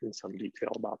maintenance book in some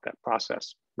detail about that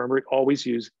process. Remember, always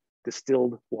use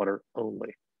distilled water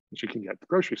only, which you can get at the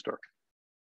grocery store.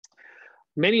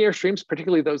 Many Airstreams,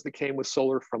 particularly those that came with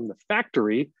solar from the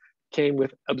factory, came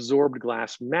with absorbed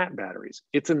glass matte batteries.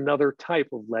 It's another type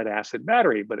of lead acid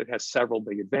battery, but it has several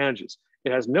big advantages.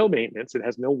 It has no maintenance, it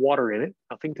has no water in it,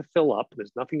 nothing to fill up,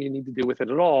 there's nothing you need to do with it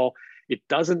at all. It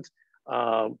doesn't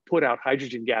put out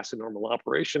hydrogen gas in normal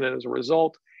operation, and as a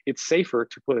result, it's safer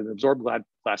to put an absorbed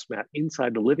glass mat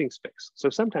inside the living space. So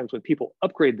sometimes when people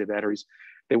upgrade the batteries,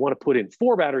 they want to put in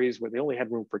 4 batteries where they only had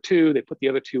room for 2, they put the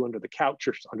other 2 under the couch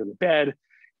or under the bed.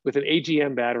 With an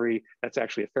AGM battery, that's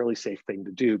actually a fairly safe thing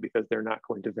to do because they're not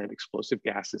going to vent explosive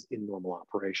gases in normal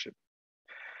operation.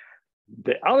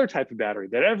 The other type of battery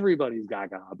that everybody's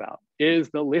gaga about is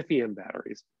the lithium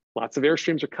batteries. Lots of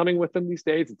Airstreams are coming with them these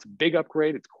days. It's a big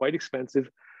upgrade, it's quite expensive.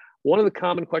 One of the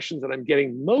common questions that I'm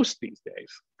getting most these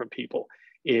days from people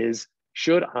is,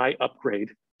 should I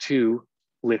upgrade to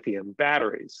lithium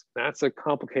batteries? That's a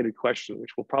complicated question,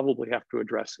 which we'll probably have to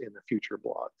address in a future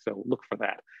blog, so look for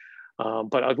that.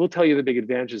 But I will tell you the big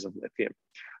advantages of lithium.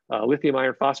 Lithium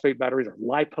iron phosphate batteries are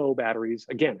LiPo batteries,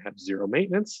 again, have zero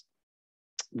maintenance.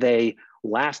 They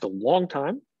last a long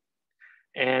time,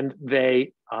 and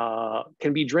they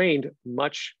can be drained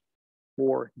much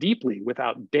more deeply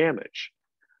without damage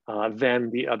than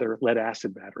the other lead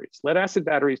acid batteries. Lead acid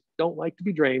batteries don't like to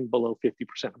be drained below 50%.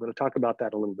 I'm going to talk about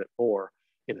that a little bit more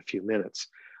in a few minutes.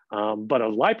 But a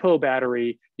LiPo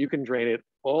battery, you can drain it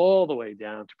all the way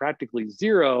down to practically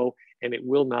zero, and it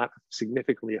will not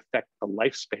significantly affect the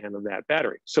lifespan of that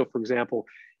battery. So for example,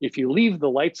 if you leave the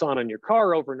lights on in your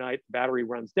car overnight, the battery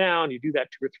runs down, you do that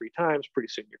 2 or 3 times, pretty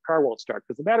soon your car won't start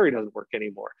because the battery doesn't work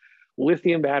anymore.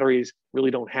 Lithium batteries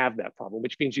really don't have that problem,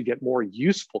 which means you get more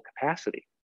useful capacity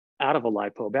out of a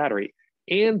LiPo battery,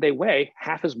 and they weigh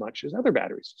half as much as other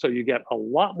batteries. So you get a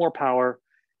lot more power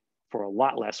for a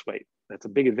lot less weight. That's a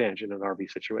big advantage in an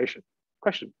RV situation.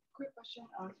 Question? Quick question.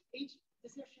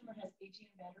 This Airstreamer has AGM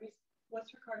batteries.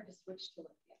 What's required to switch to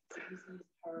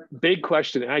lithium? Big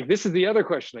question. This is the other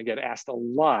question I get asked a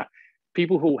lot.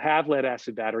 People who have lead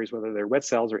acid batteries, whether they're wet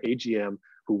cells or AGM,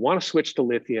 who want to switch to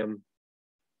lithium,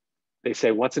 they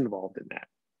say, what's involved in that?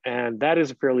 And that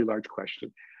is a fairly large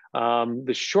question.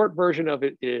 The short version of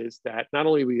it is that not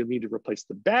only will you need to replace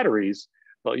the batteries,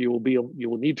 but you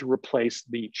will need to replace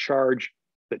the charger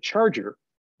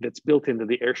that's built into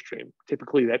the Airstream.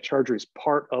 Typically, that charger is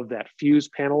part of that fuse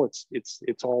panel.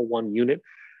 It's all one unit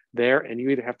there, and you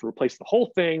either have to replace the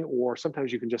whole thing, or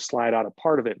sometimes you can just slide out a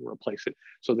part of it and replace it.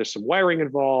 So there's some wiring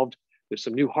involved, there's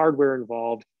some new hardware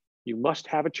involved. You must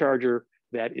have a charger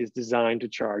that is designed to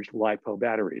charge LiPo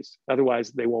batteries.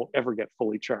 Otherwise, they won't ever get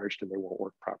fully charged and they won't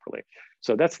work properly.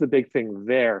 So that's the big thing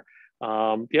there. The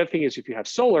other thing is, if you have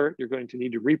solar, you're going to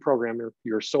need to reprogram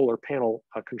your solar panel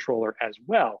controller as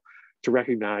well to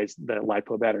recognize the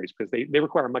LiPo batteries, because they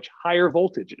require much higher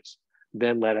voltages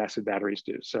than lead acid batteries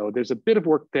do. So there's a bit of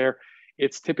work there.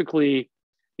 It's typically,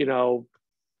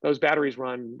 those batteries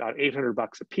run about $800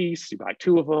 a piece. You buy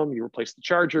 2 of them, you replace the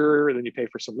charger, and then you pay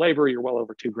for some labor. You're well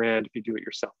over $2 grand. If you do it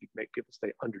yourself, you can make people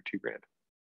stay under $2 grand.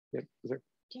 Yeah, is there?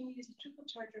 Can you use a trickle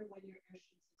charger when your Airstream is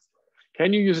in storage?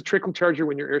 Can you use a trickle charger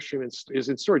when your Airstream is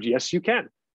in storage? Yes, you can.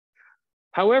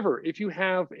 However, if you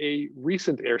have a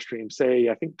recent Airstream, say,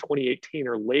 I think 2018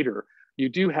 or later, you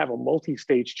do have a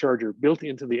multi-stage charger built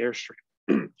into the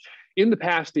Airstream. In the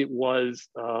past, it was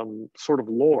sort of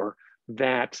lore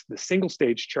that the single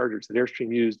stage chargers that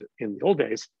Airstream used in the old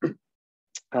days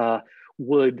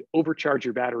would overcharge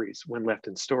your batteries when left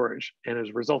in storage. And as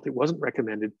a result, it wasn't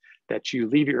recommended that you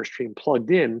leave your Airstream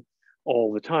plugged in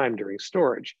all the time during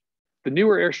storage. The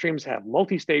newer Airstreams have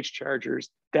multi-stage chargers.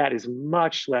 That is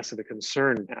much less of a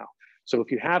concern now. So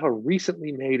if you have a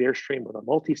recently made Airstream with a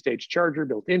multi-stage charger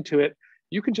built into it,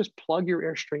 you can just plug your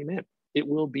Airstream in. It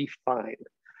will be fine.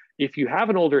 If you have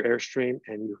an older Airstream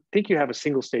and you think you have a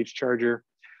single stage charger,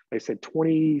 like I said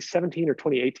 2017 or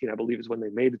 2018, I believe is when they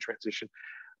made the transition,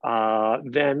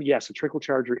 then yes, a trickle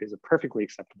charger is a perfectly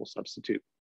acceptable substitute.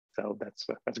 So that's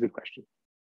a good question.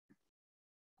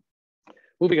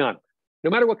 Moving on. No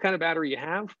matter what kind of battery you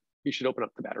have, you should open up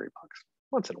the battery box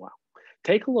once in a while.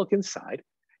 Take a look inside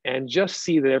and just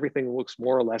see that everything looks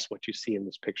more or less what you see in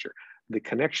this picture. The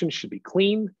connection should be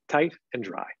clean, tight, and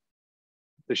dry.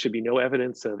 There should be no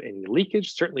evidence of any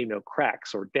leakage, certainly no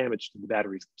cracks or damage to the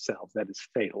batteries themselves. That is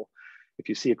fatal. If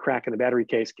you see a crack in the battery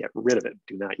case, get rid of it.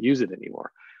 Do not use it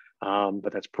anymore.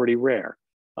 But that's pretty rare.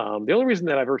 The only reason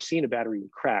that I've ever seen a battery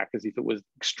crack is if it was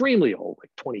extremely old,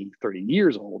 like 20, 30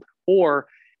 years old, or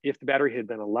if the battery had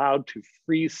been allowed to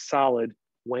freeze solid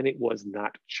when it was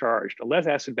not charged. A lead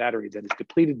acid battery that is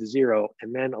depleted to 0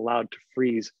 and then allowed to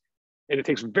freeze, and it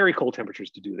takes very cold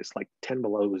temperatures to do this, like 10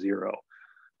 below 0.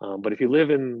 But if you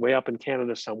live way up in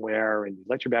Canada somewhere and you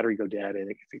let your battery go dead and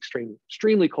it's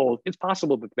extremely cold, it's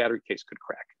possible that the battery case could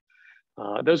crack.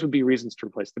 Those would be reasons to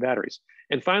replace the batteries.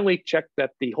 And finally, check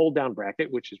that the hold down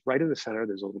bracket, which is right in the center,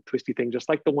 there's a little twisty thing, just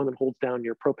like the one that holds down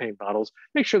your propane bottles,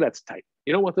 make sure that's tight.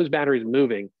 You don't want those batteries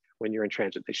moving when you're in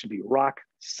transit. They should be rock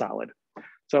solid.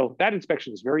 So that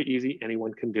inspection is very easy.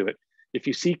 Anyone can do it. If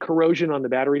you see corrosion on the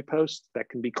battery post, that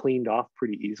can be cleaned off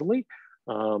pretty easily,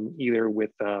 either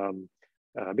with a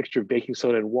mixture of baking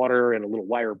soda and water and a little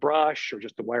wire brush, or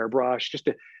just a wire brush, just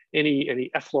any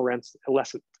efflorescence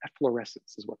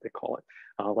is what they call it,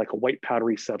 like a white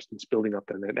powdery substance building up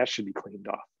in there. That should be cleaned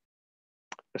off.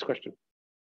 Next question.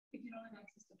 If you don't have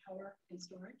access to power and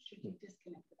storage, should you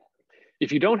disconnect the battery?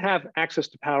 If you don't have access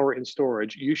to power and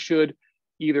storage, you should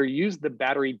either use the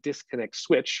battery disconnect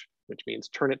switch, which means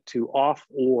turn it to off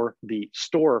or the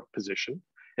store position,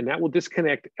 and that will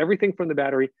disconnect everything from the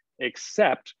battery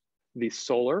except the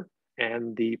solar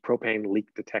and the propane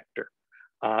leak detector.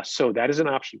 So that is an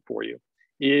option for you.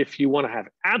 If you want to have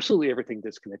absolutely everything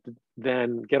disconnected,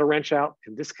 then get a wrench out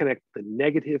and disconnect the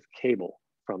negative cable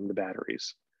from the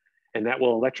batteries. And that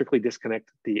will electrically disconnect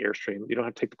the Airstream. You don't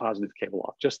have to take the positive cable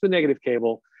off, just the negative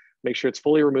cable. Make sure it's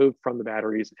fully removed from the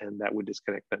batteries, and that would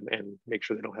disconnect them and make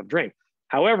sure they don't have drain.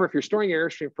 However, if you're storing your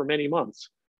Airstream for many months,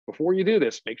 before you do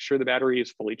this, make sure the battery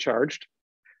is fully charged.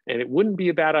 And it wouldn't be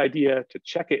a bad idea to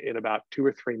check it in about 2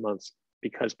 or 3 months,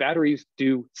 because batteries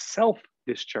do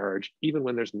self-discharge even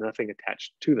when there's nothing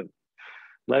attached to them.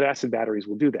 Lead acid batteries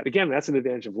will do that. Again, that's an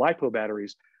advantage of LiPo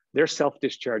batteries. Their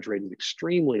self-discharge rate is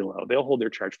extremely low. They'll hold their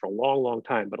charge for a long, long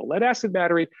time, but a lead acid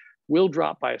battery will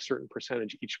drop by a certain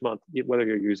percentage each month, whether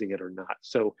you're using it or not.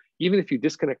 So even if you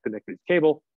disconnect the negative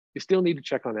cable, you still need to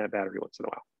check on that battery once in a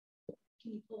while.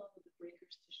 Can you pull out the breakers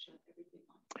to shut everything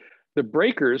on? The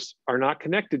breakers are not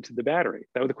connected to the battery.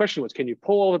 Now, the question was, can you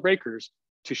pull all the breakers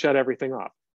to shut everything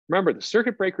off? Remember, the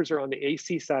circuit breakers are on the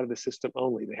AC side of the system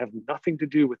only. They have nothing to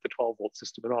do with the 12-volt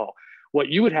system at all. What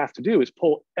you would have to do is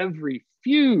pull every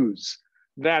fuse.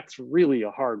 That's really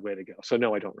a hard way to go. So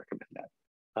no, I don't recommend that.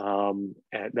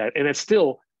 And it's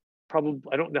still probably,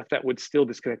 I don't know if that would still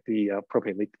disconnect the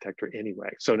propane leak detector anyway.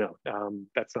 So no,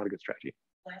 that's not a good strategy.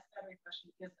 Last battery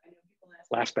question, because I know people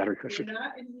ask. Last battery question. We're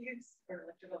not in use for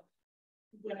electrical.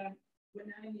 When I'm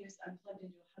not in use, I'm plugged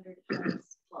into a 100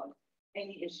 amps plug.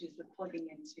 Any issues with plugging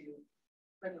into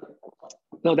regular plug?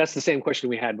 No, that's the same question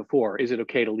we had before. Is it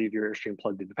okay to leave your Airstream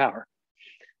plugged into power?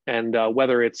 And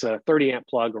whether it's a 30 amp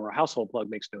plug or a household plug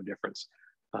makes no difference.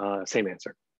 Same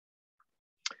answer.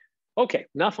 Okay,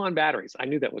 enough on batteries. I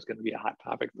knew that was going to be a hot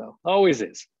topic, though. Always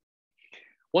is.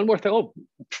 One more thing. Oh,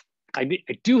 I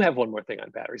do have one more thing on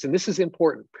batteries, and this is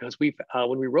important because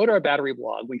when we wrote our battery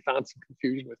blog, we found some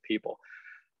confusion with people.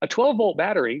 A 12-volt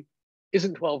battery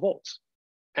isn't 12 volts.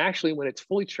 Actually, when it's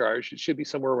fully charged, it should be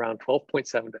somewhere around 12.7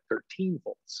 to 13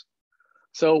 volts.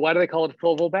 So why do they call it a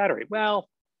 12-volt battery? Well,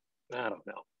 I don't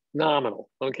know. Nominal,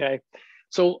 okay?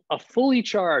 So a fully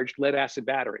charged lead acid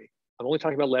battery, I'm only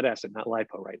talking about lead acid, not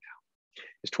LiPo right now,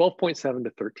 is 12.7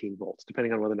 to 13 volts,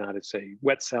 depending on whether or not it's a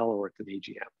wet cell or it's an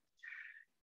AGM.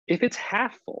 If it's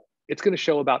half full, it's going to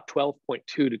show about 12.2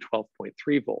 to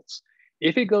 12.3 volts.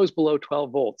 If it goes below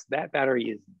 12 volts, that battery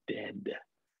is dead.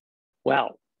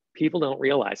 Well, people don't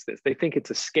realize this. They think it's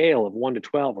a scale of 1 to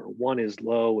 12, or 1 is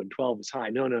low and 12 is high.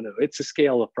 No, no, no. It's a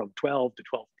scale of from 12 to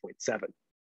 12.7.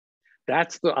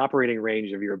 That's the operating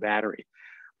range of your battery.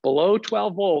 Below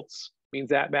 12 volts means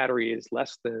that battery is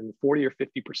less than 40 or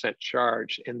 50%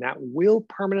 charged, and that will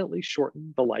permanently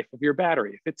shorten the life of your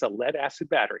battery. If it's a lead acid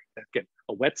battery, again,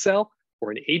 a wet cell or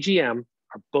an AGM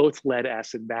are both lead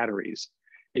acid batteries.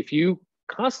 If you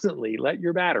constantly let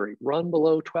your battery run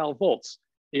below 12 volts,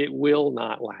 it will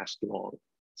not last long.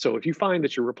 So if you find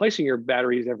that you're replacing your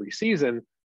batteries every season,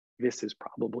 this is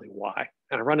probably why.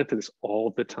 And I run into this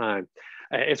all the time.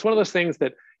 It's one of those things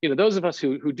that, you know, those of us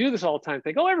who do this all the time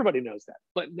think, oh, everybody knows that.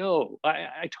 But no,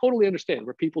 I totally understand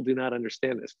where people do not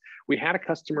understand this. We had a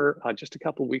customer just a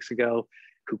couple of weeks ago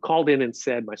who called in and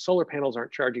said, my solar panels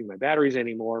aren't charging my batteries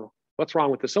anymore. What's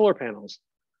wrong with the solar panels?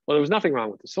 Well, there was nothing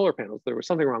wrong with the solar panels. There was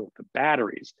something wrong with the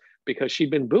batteries, because she'd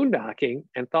been boondocking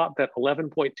and thought that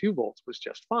 11.2 volts was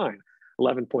just fine.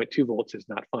 11.2 volts is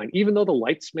not fine. Even though the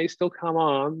lights may still come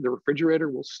on, the refrigerator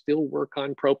will still work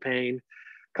on propane,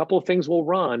 a couple of things will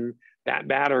run, that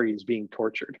battery is being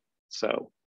tortured. So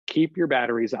keep your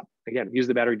batteries up. Again, use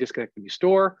the battery disconnect when you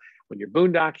store, when you're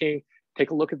boondocking, take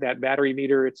a look at that battery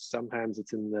meter. Sometimes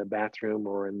it's in the bathroom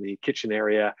or in the kitchen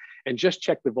area, and just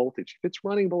check the voltage. If it's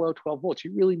running below 12 volts,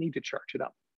 you really need to charge it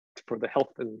up for the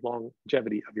health and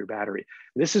longevity of your battery.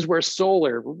 And this is where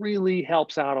solar really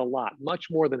helps out a lot, much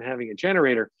more than having a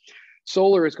generator.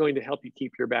 Solar is going to help you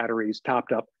keep your batteries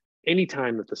topped up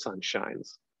anytime that the sun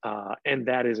shines. And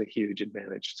that is a huge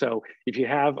advantage. So if you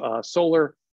have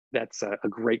solar, that's a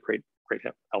great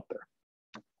help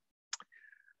there.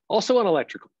 Also on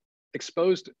electrical,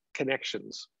 exposed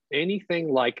connections,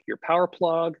 anything like your power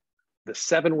plug, the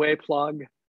 7-way plug,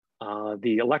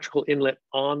 the electrical inlet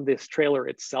on this trailer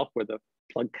itself where the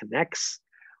plug connects,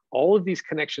 all of these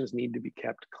connections need to be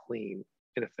kept clean.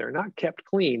 And if they're not kept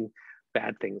clean,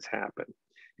 bad things happen.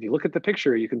 If you look at the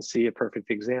picture, you can see a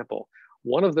perfect example.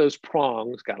 One of those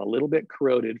prongs got a little bit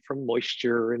corroded from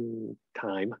moisture and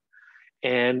time.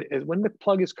 And when the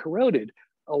plug is corroded,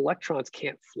 electrons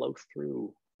can't flow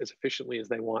through as efficiently as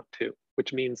they want to,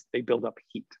 which means they build up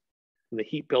heat. And the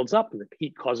heat builds up and the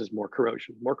heat causes more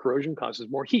corrosion. More corrosion causes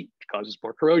more heat, causes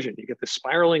more corrosion. You get this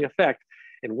spiraling effect.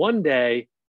 And one day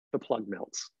the plug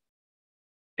melts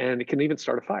and it can even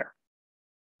start a fire.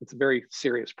 It's a very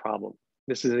serious problem.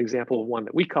 This is an example of one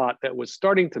that we caught that was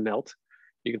starting to melt.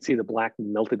 You can see the black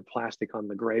melted plastic on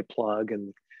the gray plug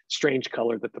and strange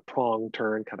color that the prong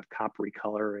turned, kind of coppery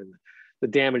color, and the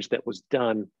damage that was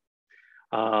done.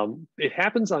 It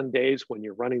happens on days when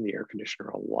you're running the air conditioner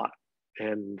a lot.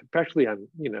 And especially on,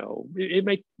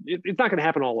 it's not going to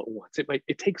happen all at once.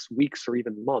 It takes weeks or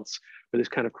even months for this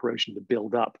kind of corrosion to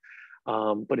build up.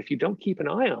 But if you don't keep an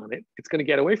eye on it, it's going to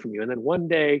get away from you. And then one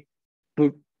day,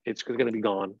 boop, it's going to be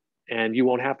gone and you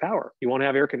won't have power. You won't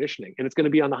have air conditioning. And it's going to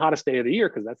be on the hottest day of the year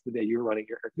because that's the day you're running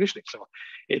your air conditioning. So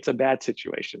it's a bad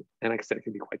situation. And like I said, it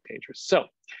can be quite dangerous. So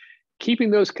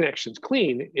keeping those connections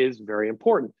clean is very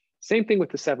important. Same thing with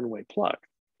the 7-way plug.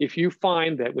 If you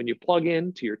find that when you plug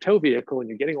into your tow vehicle and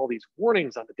you're getting all these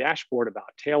warnings on the dashboard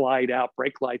about tail light out,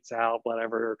 brake lights out,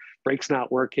 whatever, brakes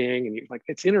not working, and you're like,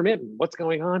 it's intermittent, what's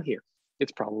going on here?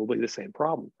 It's probably the same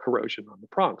problem, corrosion on the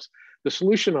prongs. The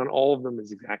solution on all of them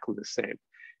is exactly the same.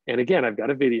 And again, I've got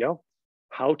a video,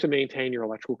 how to maintain your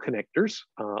electrical connectors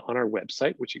on our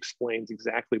website, which explains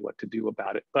exactly what to do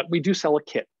about it. But we do sell a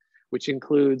kit, which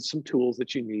includes some tools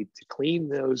that you need to clean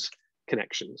those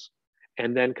connections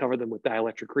and then cover them with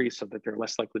dielectric grease so that they're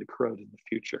less likely to corrode in the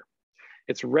future.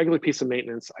 It's a regular piece of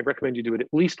maintenance. I recommend you do it at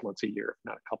least once a year, if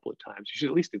not a couple of times. You should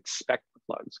at least inspect the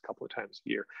plugs a couple of times a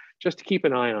year, just to keep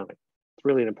an eye on it. It's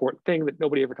really an important thing that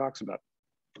nobody ever talks about.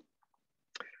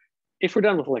 If we're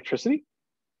done with electricity,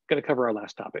 I'm going to cover our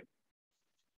last topic.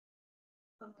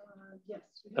 Yes.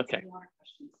 Okay. Water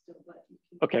questions still, but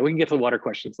okay, we can get to the water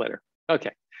questions later.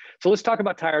 Okay, so let's talk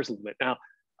about tires a little bit. Now,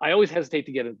 I always hesitate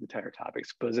to get into the tire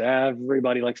topics because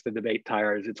everybody likes to debate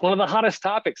tires. It's one of the hottest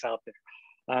topics out there.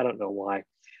 I don't know why.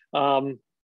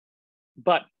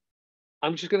 But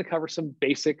I'm just going to cover some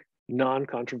basic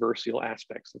non-controversial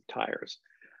aspects of tires.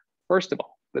 First of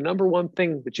all, the number one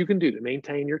thing that you can do to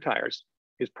maintain your tires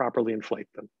is properly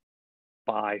inflate them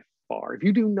by far. If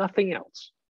you do nothing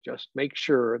else, just make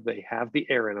sure they have the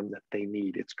air in them that they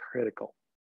need. It's critical.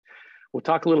 We'll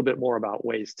talk a little bit more about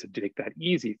ways to make that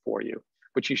easy for you,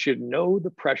 but you should know the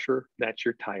pressure that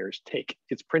your tires take.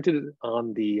 It's printed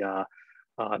on the,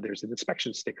 there's an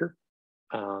inspection sticker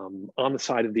on the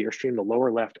side of the Airstream, the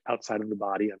lower left outside of the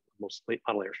body on most late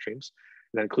model Airstreams,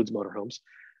 and that includes motorhomes,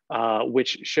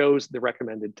 which shows the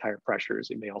recommended tire pressures.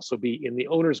 It may also be in the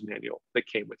owner's manual that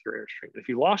came with your Airstream. If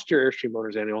you lost your Airstream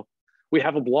owner's manual, we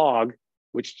have a blog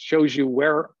which shows you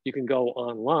where you can go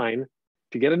online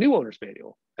to get a new owner's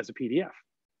manual as a PDF.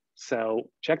 So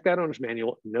check that owner's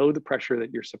manual, know the pressure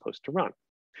that you're supposed to run.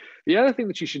 The other thing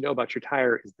that you should know about your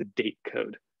tire is the date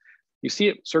code. You see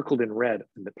it circled in red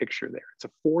in the picture there. It's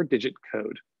a 4-digit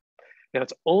code. Now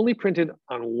it's only printed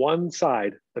on one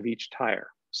side of each tire.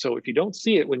 So if you don't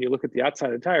see it when you look at the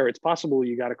outside of the tire, it's possible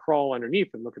you got to crawl underneath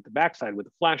and look at the backside with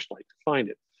a flashlight to find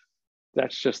it.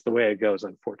 That's just the way it goes,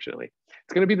 unfortunately.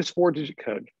 It's going to be this 4-digit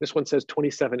code. This one says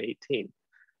 2718.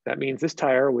 That means this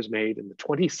tire was made in the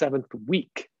 27th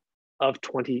week of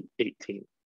 2018.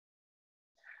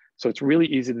 So it's really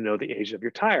easy to know the age of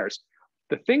your tires.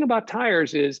 The thing about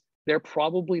tires is they're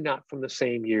probably not from the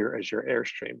same year as your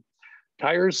Airstream.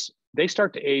 Tires, they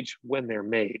start to age when they're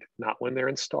made, not when they're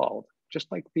installed,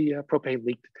 just like the propane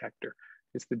leak detector.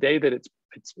 It's the day that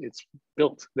it's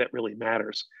built that really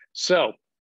matters. So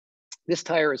this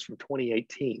tire is from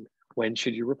 2018. When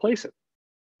should you replace it?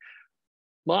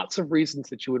 Lots of reasons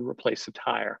that you would replace a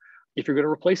tire. If you're going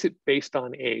to replace it based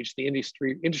on age, the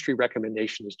industry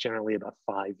recommendation is generally about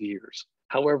 5 years.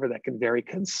 However, that can vary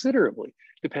considerably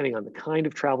depending on the kind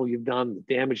of travel you've done,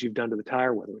 the damage you've done to the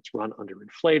tire, whether it's run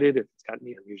underinflated, if it's got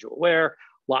any unusual wear,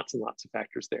 lots and lots of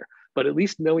factors there. But at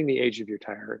least knowing the age of your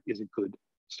tire is a good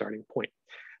starting point.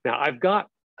 Now, I've got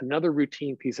another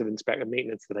routine piece of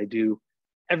maintenance that I do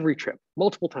every trip,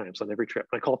 multiple times on every trip.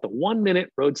 I call it the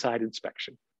 1-minute roadside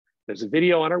inspection. There's a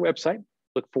video on our website.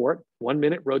 Look for it,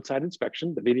 1-minute roadside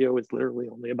inspection. The video is literally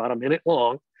only about a minute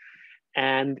long.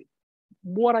 And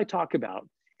what I talk about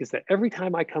is that every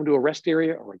time I come to a rest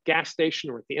area or a gas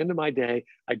station or at the end of my day,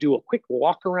 I do a quick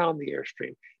walk around the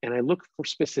Airstream and I look for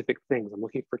specific things. I'm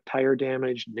looking for tire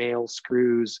damage, nails,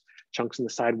 screws, chunks in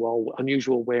the sidewall,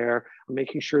 unusual wear. I'm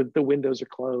making sure that the windows are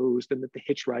closed and that the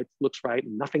hitch looks right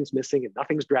and nothing's missing and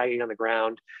nothing's dragging on the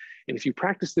ground. And if you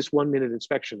practice this 1-minute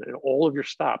inspection at all of your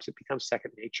stops, it becomes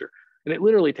second nature. And it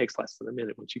literally takes less than a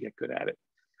minute once you get good at it.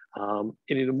 And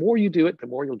the more you do it, the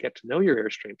more you'll get to know your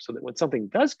Airstream so that when something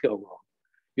does go wrong,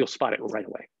 you'll spot it right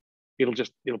away.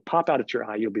 It'll pop out at your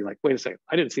eye. You'll be like, wait a second,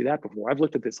 I didn't see that before. I've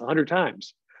looked at this 100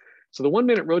 times. So the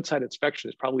 1-minute roadside inspection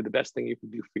is probably the best thing you can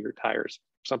do for your tires.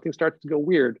 If something starts to go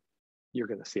weird, you're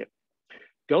gonna see it.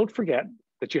 Don't forget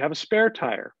that you have a spare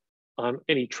tire on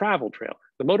any travel trailer.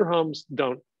 The motorhomes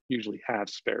don't usually have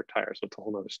spare tires, so it's a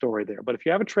whole nother story there. But if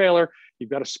you have a trailer, you've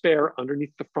got a spare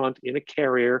underneath the front in a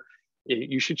carrier,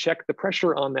 you should check the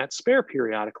pressure on that spare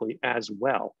periodically as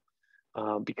well.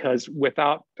 Because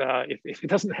if it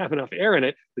doesn't have enough air in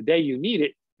it, the day you need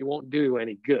it, it won't do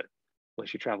any good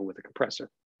unless you travel with a compressor.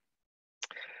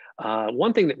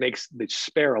 One thing that makes the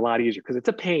spare a lot easier, because it's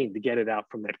a pain to get it out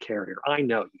from that carrier. I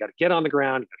know, you got to get on the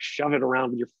ground, you got to shove it around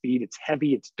with your feet. It's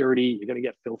heavy, it's dirty, you're going to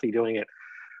get filthy doing it.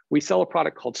 We sell a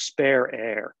product called Spare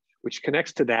Air, which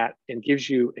connects to that and gives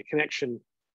you a connection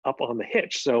up on the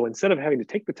hitch. So instead of having to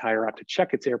take the tire out to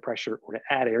check its air pressure or to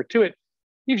add air to it,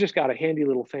 you've just got a handy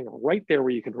little thing right there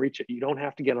where you can reach it. You don't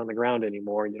have to get on the ground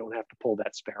anymore and you don't have to pull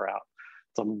that spare out.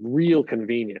 It's a real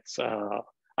convenience.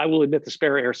 I will admit the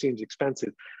Spare Air seems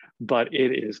expensive, but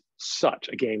it is such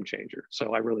a game changer.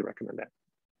 So I really recommend that.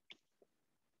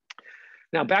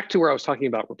 Now back to where I was talking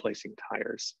about replacing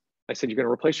tires. I said you're going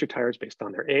to replace your tires based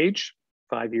on their age,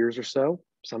 5 years or so.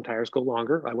 Some tires go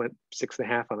longer. I went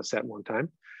 6.5 on a set one time.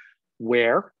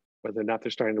 Wear, whether or not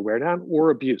they're starting to wear down,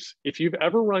 or abuse. If you've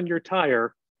ever run your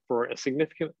tire for a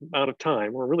significant amount of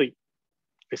time, or really,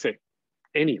 they say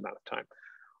any amount of time,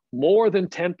 more than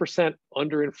 10%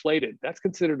 underinflated, that's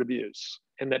considered abuse,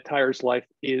 and that tire's life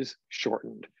is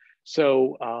shortened.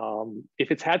 So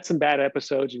if it's had some bad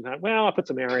episodes, you thought, well, I'll put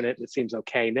some air in it, and it seems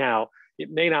okay now, it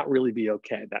may not really be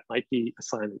okay. That might be a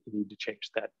sign that you need to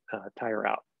change that tire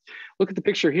out. Look at the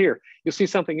picture here. You'll see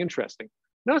something interesting.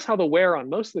 Notice how the wear on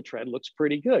most of the tread looks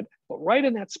pretty good, but right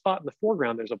in that spot in the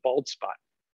foreground, there's a bald spot.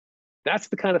 That's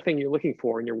the kind of thing you're looking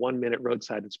for in your 1-minute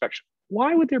roadside inspection.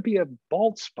 Why would there be a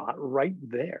bald spot right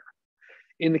there?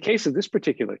 In the case of this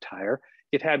particular tire,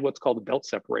 it had what's called a belt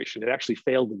separation. It actually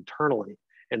failed internally.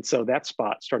 And so that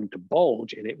spot started to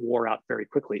bulge and it wore out very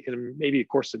quickly. And maybe, of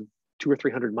course, in 200 or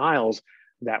 300 miles,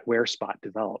 that wear spot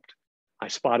developed. I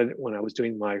spotted it when I was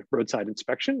doing my roadside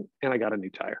inspection and I got a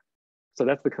new tire. So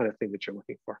that's the kind of thing that you're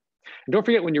looking for. And don't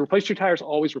forget, when you replace your tires,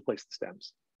 always replace the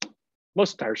stems.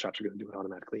 Most tire shops are going to do it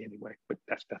automatically anyway, but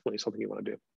that's definitely something you want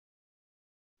to do.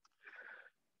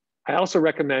 I also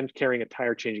recommend carrying a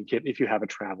tire changing kit if you have a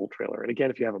travel trailer. And again,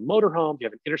 if you have a motorhome, you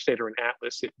have an Interstate or an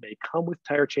Atlas, it may come with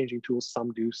tire changing tools.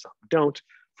 Some do, some don't,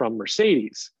 from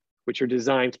Mercedes, which are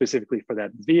designed specifically for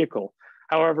that vehicle.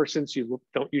 However, since you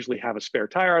don't usually have a spare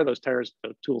tire, those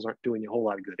tools aren't doing you a whole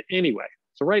lot of good anyway.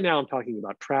 So right now I'm talking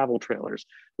about travel trailers,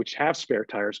 which have spare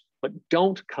tires, but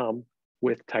don't come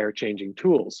with tire changing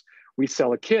tools. We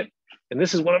sell a kit, and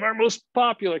this is one of our most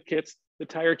popular kits, the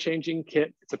tire changing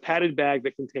kit. It's a padded bag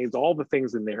that contains all the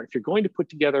things in there. If you're going to put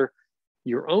together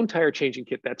your own tire changing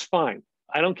kit, that's fine.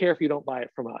 I don't care if you don't buy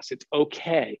it from us, it's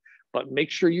okay, but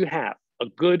make sure you have a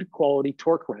good quality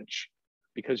torque wrench,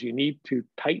 because you need to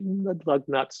tighten the lug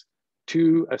nuts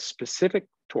to a specific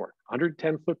torque,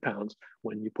 110 foot-pounds,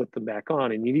 when you put them back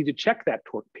on. And you need to check that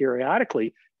torque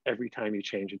periodically every time you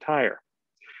change a tire.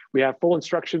 We have full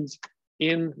instructions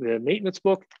in the maintenance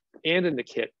book and in the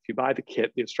kit. If you buy the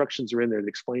kit, the instructions are in there that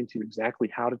explain to you exactly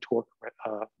how to torque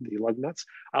the lug nuts.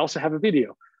 I also have a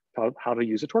video about how to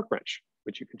use a torque wrench,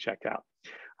 which you can check out.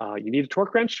 You need a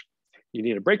torque wrench, you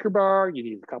need a breaker bar, you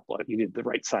need the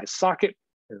right size socket,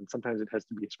 and sometimes it has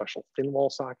to be a special thin wall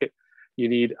socket. You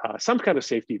need some kind of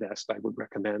safety vest, I would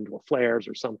recommend, or flares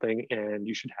or something, and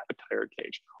you should have a tire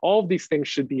gauge. All of these things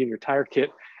should be in your tire kit,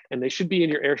 and they should be in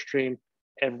your Airstream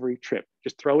every trip.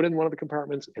 Just throw it in one of the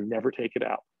compartments and never take it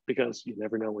out because you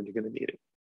never know when you're going to need it.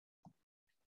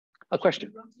 A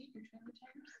question.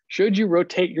 Should you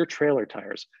rotate your trailer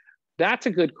tires? That's a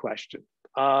good question.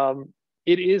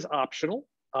 It is optional,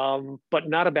 but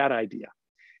not a bad idea.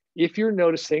 If you're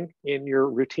noticing in your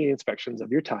routine inspections of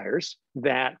your tires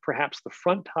that perhaps the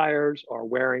front tires are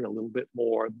wearing a little bit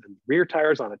more than rear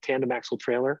tires on a tandem axle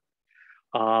trailer,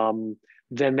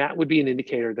 then that would be an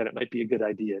indicator that it might be a good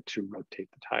idea to rotate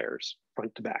the tires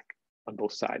front to back on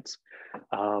both sides.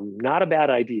 Not a bad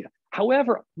idea.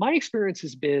 However, my experience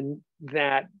has been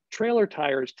that trailer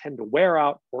tires tend to wear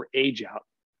out or age out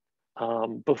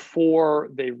before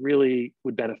they really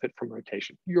would benefit from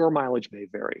rotation. Your mileage may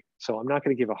vary. So I'm not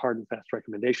going to give a hard and fast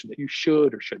recommendation that you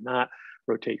should or should not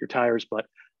rotate your tires, but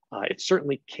it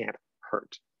certainly can't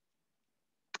hurt.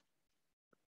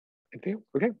 Anything?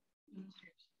 Okay.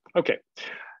 Okay.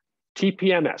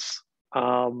 TPMS.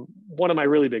 One of my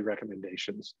really big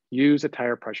recommendations, use a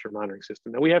tire pressure monitoring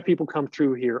system. Now we have people come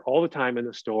through here all the time in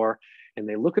the store and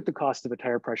they look at the cost of a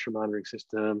tire pressure monitoring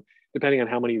system. Depending on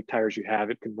how many tires you have,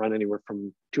 it can run anywhere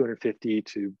from $250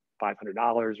 to $500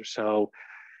 or so.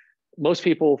 Most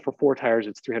people for 4 tires,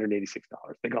 it's $386.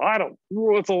 They go,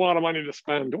 it's a lot of money to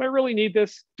spend. Do I really need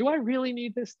this? Do I really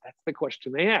need this? That's the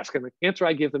question they ask. And the answer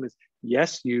I give them is,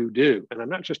 yes, you do. And I'm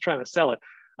not just trying to sell it.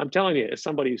 I'm telling you, as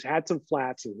somebody who's had some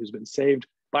flats and who's been saved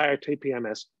by our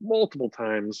TPMS multiple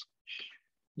times,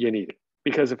 you need it.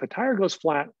 Because if a tire goes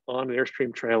flat on an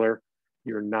Airstream trailer,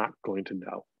 you're not going to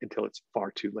know until it's far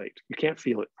too late. You can't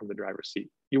feel it from the driver's seat.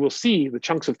 You will see the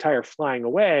chunks of tire flying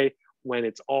away when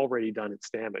it's already done its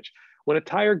damage. When a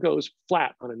tire goes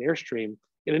flat on an Airstream,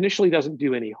 it initially doesn't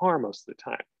do any harm most of the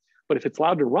time. But if it's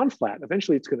allowed to run flat,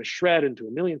 eventually it's going to shred into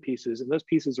a million pieces, and those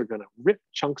pieces are going to rip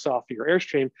chunks off your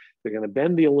Airstream. They're going to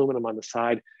bend the aluminum on the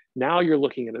side. Now you're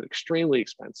looking at an extremely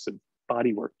expensive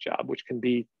bodywork job, which can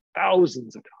be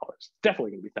thousands of dollars,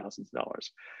 definitely going to be thousands of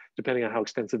dollars, depending on how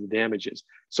extensive the damage is.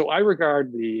 So I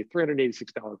regard the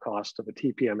 $386 cost of a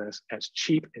TPMS as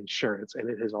cheap insurance, and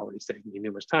it has already saved me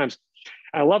numerous times.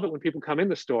 I love it when people come in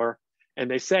the store and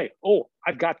they say, oh,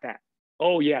 I've got that.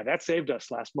 Oh yeah, that saved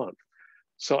us last month.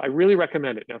 So I really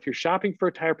recommend it. Now, if you're shopping for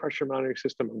a tire pressure monitoring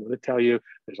system, I'm going to tell you,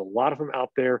 there's a lot of them out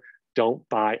there. Don't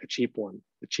buy a cheap one.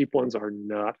 The cheap ones are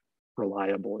not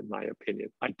reliable, in my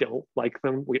opinion. I don't like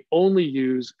them. We only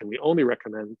use and we only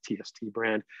recommend TST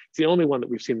brand. It's the only one that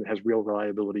we've seen that has real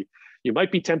reliability. You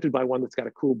might be tempted by one that's got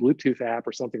a cool Bluetooth app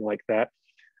or something like that,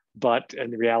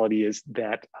 and the reality is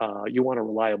that you want a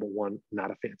reliable one,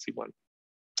 not a fancy one.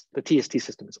 The TST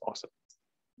system is awesome.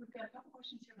 We've got a couple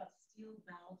questions here about steel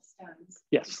valve stems.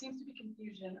 Yes. There seems to be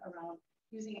confusion around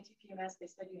using a TPMS. They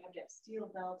said you have to have steel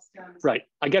valve stems. Right.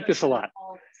 I get this a lot.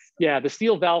 Yeah, the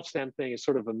steel valve stem thing is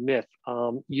sort of a myth.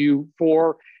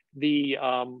 For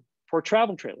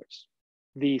travel trailers,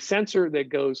 the sensor that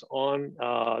goes on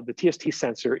the TST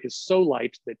sensor is so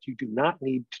light that you do not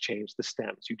need to change the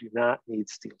stems. You do not need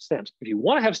steel stems. If you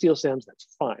want to have steel stems,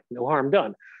 that's fine. No harm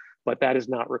done, but that is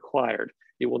not required.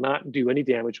 It will not do any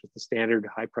damage with the standard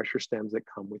high pressure stems that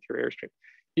come with your Airstream.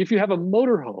 If you have a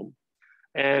motorhome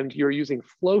and you're using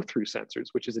flow through sensors,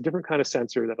 which is a different kind of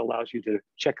sensor that allows you to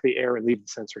check the air and leave the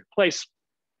sensor in place,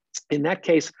 in that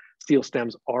case, steel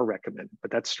stems are recommended, but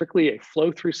that's strictly a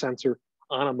flow through sensor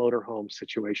on a motorhome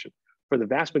situation. For the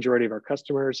vast majority of our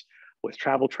customers with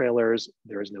travel trailers,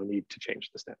 there is no need to change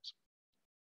the stems.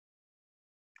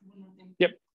 One more thing.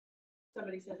 Yep.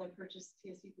 Somebody says I purchased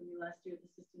TSC from you last year.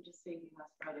 The system just saved me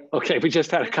last Friday. Okay, we just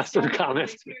had a customer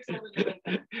comment.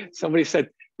 Somebody said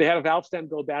they had a valve stem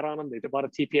go bad on them. They bought a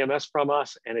TPMS from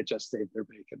us and it just saved their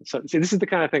bacon. So see, this is the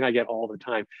kind of thing I get all the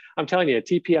time. I'm telling you, a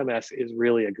TPMS is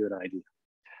really a good idea.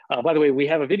 By the way, we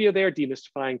have a video there,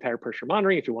 demystifying tire pressure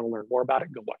monitoring. If you want to learn more about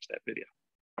it, go watch that video.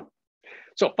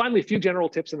 So finally, a few general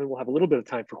tips, and then we'll have a little bit of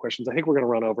time for questions. I think we're going to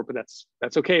run over, but that's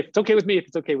okay. If it's okay with me, if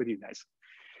it's okay with you guys.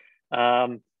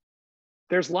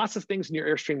 There's lots of things in your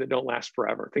Airstream that don't last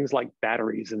forever. Things like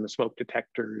batteries and the smoke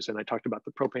detectors. And I talked about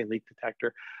the propane leak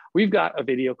detector. We've got a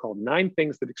video called 9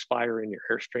 Things That Expire in Your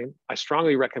Airstream. I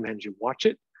strongly recommend you watch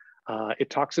it. It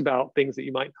talks about things that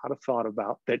you might not have thought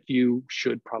about that you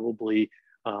should probably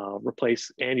replace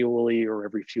annually or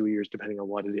every few years, depending on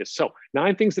what it is. So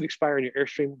 9 Things That Expire in Your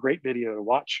Airstream, great video to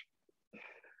watch.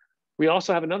 We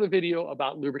also have another video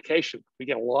about lubrication. We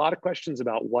get a lot of questions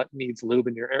about what needs lube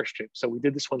in your Airstream. So we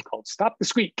did this one called Stop the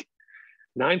Squeak.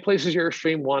 9 places your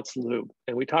Airstream wants lube.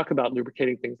 And we talk about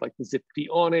lubricating things like the zip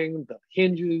de-awning, the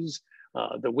hinges,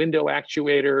 the window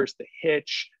actuators, the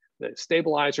hitch, the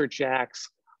stabilizer jacks,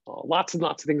 lots and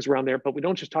lots of things around there. But we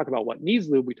don't just talk about what needs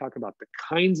lube. We talk about the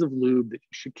kinds of lube that you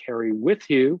should carry with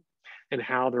you and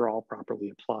how they're all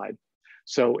properly applied.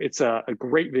 So it's a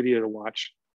great video to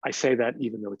watch. I say that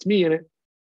even though it's me in it,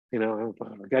 you know,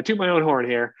 I got to toot my own horn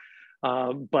here,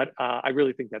 but I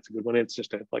really think that's a good one. It's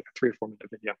just like a 3 or 4 minute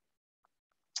video.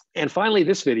 And finally,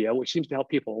 this video, which seems to help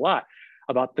people a lot,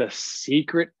 about the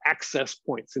secret access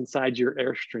points inside your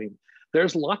Airstream.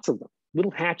 There's lots of them,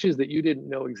 little hatches that you didn't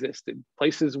know existed,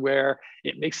 places where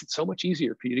it makes it so much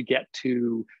easier for you to get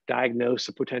to diagnose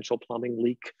a potential plumbing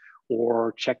leak,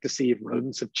 or check to see if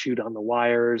rodents have chewed on the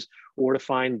wires, or to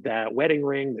find that wedding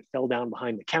ring that fell down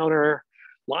behind the counter.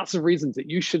 Lots of reasons that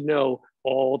you should know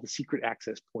all the secret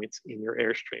access points in your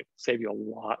Airstream. Save you a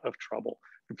lot of trouble.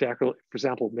 For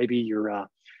example, maybe your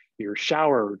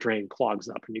shower drain clogs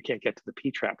up and you can't get to the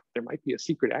P-trap. There might be a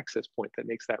secret access point that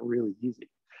makes that really easy.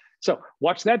 So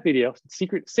watch that video,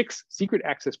 6 secret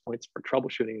access points for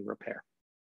troubleshooting and repair.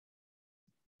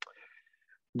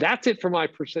 That's it for my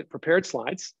prepared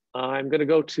slides. I'm going to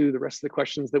go to the rest of the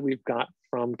questions that we've got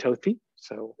from Tothi.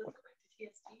 So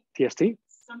TST.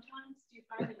 Sometimes do you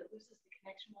find that it loses the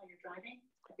connection while you're driving?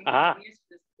 I think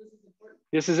this is important.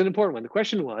 This is an important one. The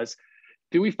question was,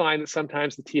 do we find that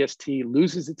sometimes the TST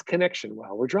loses its connection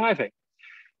while we're driving?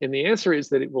 And the answer is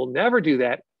that it will never do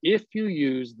that if you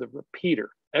use the repeater.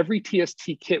 Every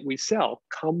TST kit we sell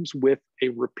comes with a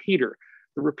repeater.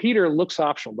 The repeater looks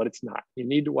optional, but it's not. You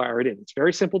need to wire it in. It's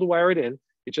very simple to wire it in.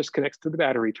 It just connects to the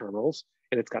battery terminals,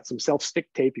 and it's got some self-stick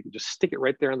tape. You can just stick it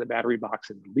right there on the battery box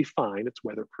and it'll be fine. It's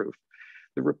weatherproof.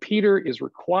 The repeater is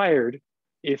required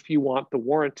if you want the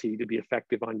warranty to be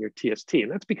effective on your TST.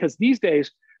 And that's because these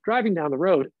days, driving down the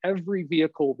road, every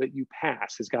vehicle that you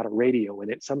pass has got a radio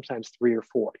in it, sometimes 3 or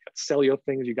 4. You got cellular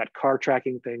things, you got car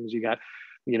tracking things, you got,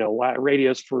 you know,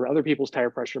 radios for other people's tire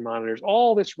pressure monitors,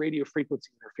 all this radio frequency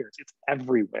interference, it's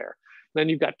everywhere. Then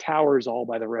you've got towers all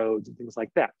by the roads and things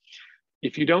like that.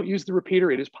 If you don't use the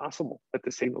repeater, it is possible that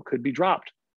the signal could be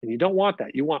dropped. And you don't want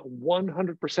that. You want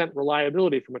 100%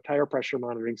 reliability from a tire pressure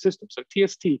monitoring system. So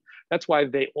TST, that's why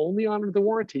they only honor the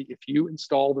warranty if you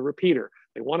install the repeater.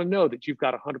 They want to know that you've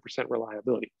got 100%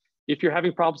 reliability. If you're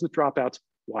having problems with dropouts,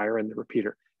 wire in the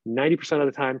repeater. 90% of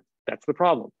the time, that's the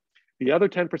problem. The other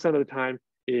 10% of the time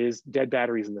is dead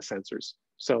batteries in the sensors.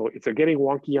 So if they're getting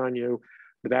wonky on you,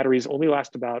 the batteries only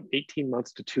last about 18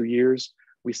 months to 2 years.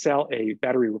 We sell a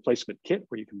battery replacement kit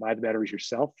where you can buy the batteries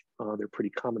yourself. They're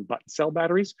pretty common button cell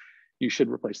batteries. You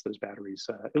should replace those batteries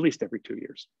at least every 2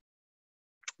 years.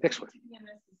 Next one.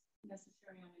 TPMS is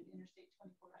necessary on an Interstate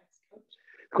 24X coach?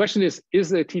 The question is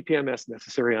the TPMS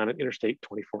necessary on an Interstate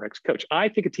 24X coach? I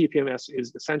think a TPMS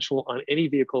is essential on any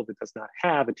vehicle that does not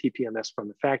have a TPMS from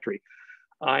the factory.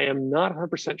 I am not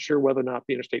 100% sure whether or not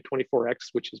the Interstate 24X,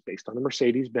 which is based on the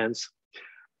Mercedes-Benz,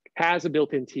 has a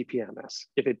built-in TPMS.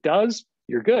 If it does,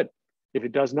 you're good. If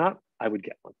it does not, I would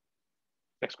get one.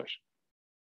 Next question.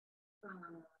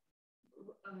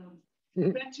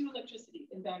 Back to electricity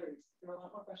and batteries. There are a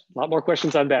lot more questions. A lot more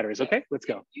questions on batteries. Okay, let's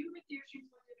go. If you with the Airstream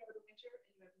plugged in over the winter and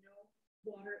you have no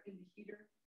water in the heater,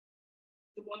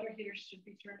 the water heater should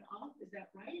be turned off. Is that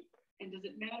right? And does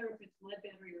it matter if it's lead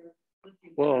battery or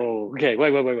lithium battery? Whoa, okay,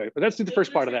 wait. But let's do the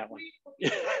first part of that one.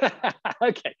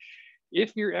 Okay.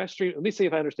 If your Airstream, let me see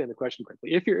if I understand the question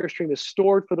correctly. If your Airstream is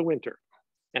stored for the winter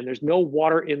and there's no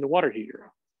water in the water heater,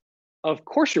 of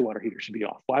course your water heater should be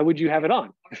off. Why would you have it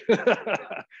on?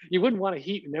 You wouldn't want to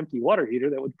heat an empty water heater.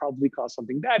 That would probably cause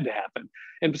something bad to happen.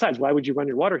 And besides, why would you run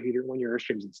your water heater when your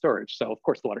Airstream's in storage? So of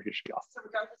course the water heater should be off. So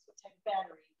regardless of what type of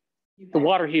battery, the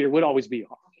water heater would always be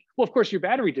off. Okay. Well, of course your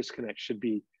battery disconnect should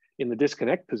be in the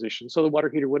disconnect position, so the water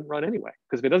heater wouldn't run anyway.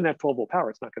 Because if it doesn't have 12 volt power,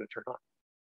 it's not going to turn on.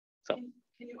 So.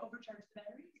 Can you overcharge the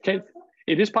battery? Okay.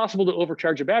 It is possible to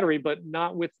overcharge a battery, but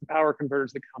not with the power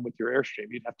converters that come with your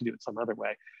Airstream. You'd have to do it some other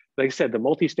way. Like I said, the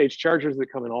multi-stage chargers that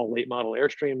come in all late model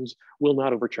Airstreams will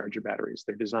not overcharge your batteries.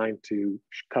 They're designed to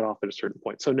cut off at a certain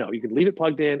point. So no, you can leave it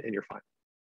plugged in and you're fine.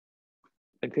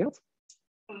 Anything else?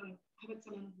 How about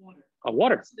some on water?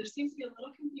 Water. So there seems to be a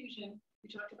little confusion. We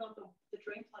talked about the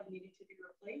drain plug needing to be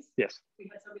replaced. Yes. We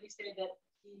had somebody say that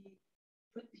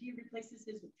he replaces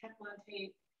his with Teflon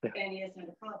tape, and he hasn't had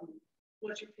a problem.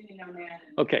 What's your opinion on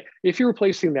that? Okay, if you're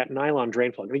replacing that nylon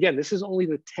drain plug, and again, this is only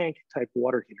the tank type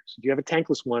water heater. So if you have a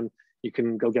tankless one, you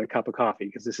can go get a cup of coffee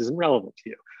because this isn't relevant to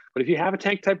you. But if you have a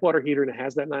tank type water heater and it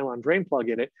has that nylon drain plug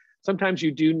in it, sometimes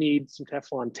you do need some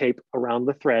Teflon tape around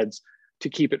the threads to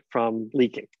keep it from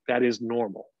leaking. That is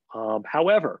normal.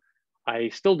 However, I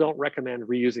still don't recommend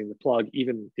reusing the plug,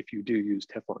 even if you do use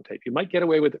Teflon tape. You might get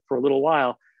away with it for a little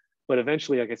while, but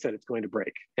eventually, like I said, it's going to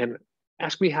break. And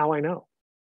ask me how I know.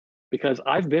 Because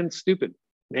I've been stupid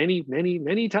many, many,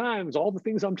 many times. All the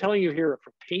things I'm telling you here are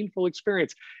from painful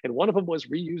experience. And one of them was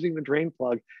reusing the drain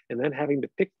plug and then having to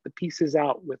pick the pieces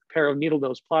out with a pair of needle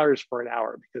nose pliers for an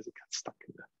hour because it got stuck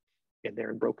in there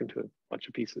and broke into a bunch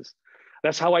of pieces.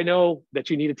 That's how I know that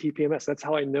you need a TPMS. That's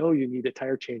how I know you need a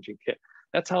tire changing kit.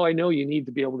 That's how I know you need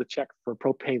to be able to check for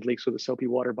propane leaks with a soapy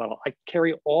water bottle. I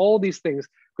carry all these things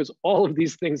because all of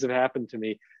these things have happened to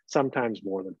me, sometimes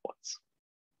more than once.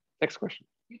 Next question.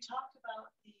 You talked about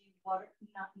the water,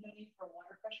 no need for a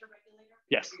water pressure regulator.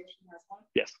 Yes. Has one.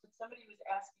 Yes. But somebody was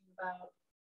asking about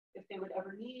if they would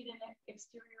ever need an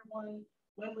exterior one,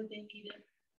 when would they need it,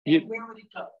 and where would it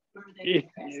go? Where would they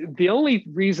the only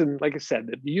reason, like I said,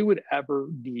 that you would ever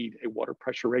need a water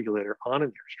pressure regulator on an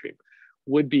Airstream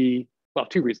would be, well,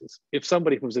 two reasons. If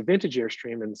somebody was a vintage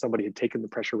Airstream and somebody had taken the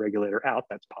pressure regulator out,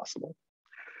 that's possible.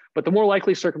 But the more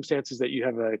likely circumstance is that you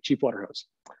have a cheap water hose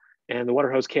and the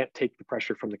water hose can't take the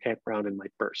pressure from the campground and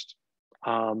might burst.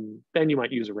 Then you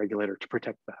might use a regulator to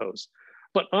protect the hose.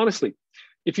 But honestly,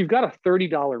 if you've got a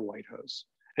 $30 white hose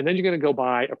and then you're going to go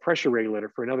buy a pressure regulator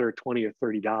for another $20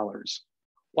 or $30,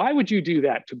 why would you do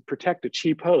that to protect a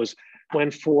cheap hose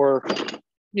when for,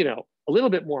 you know, a little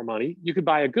bit more money, you could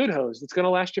buy a good hose that's going to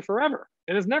last you forever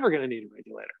and is never going to need a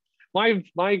regulator.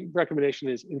 My recommendation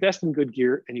is invest in good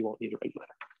gear and you won't need a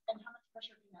regulator. And how much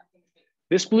pressure can that thing take?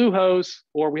 This blue hose,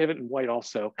 or we have it in white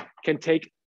also, can take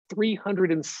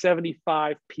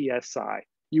 375 PSI.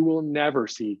 You will never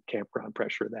see campground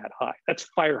pressure that high. That's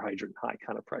fire hydrant high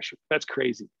kind of pressure. That's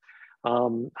crazy.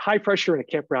 High pressure in a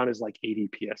campground is like 80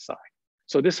 PSI.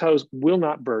 So this hose will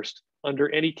not burst under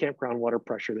any campground water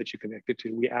pressure that you connect it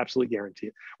to. We absolutely guarantee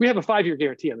it. We have a 5-year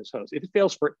guarantee on this hose. If it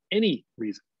fails for any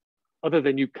reason, other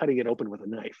than you cutting it open with a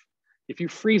knife, if you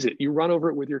freeze it, you run over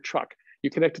it with your truck, you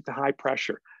connect it to high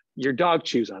pressure, your dog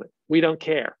chews on it, we don't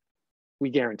care. We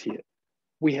guarantee it.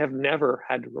 We have never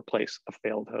had to replace a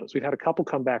failed hose. We've had a couple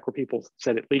come back where people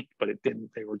said it leaked, but it didn't.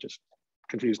 They were just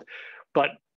confused, but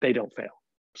they don't fail.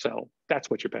 So that's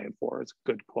what you're paying for. It's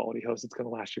a good quality hose. It's going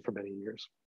to last you for many years.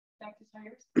 Back to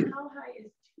tires. How high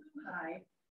is too high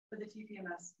for the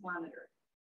TPMS monitor?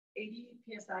 80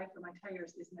 PSI for my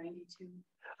tires is 92.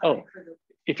 Oh,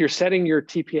 if you're setting your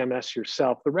TPMS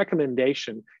yourself, the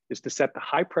recommendation is to set the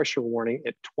high pressure warning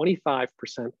at 25%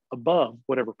 above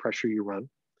whatever pressure you run,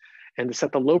 and to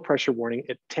set the low pressure warning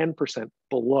at 10%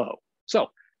 below. So,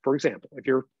 for example, if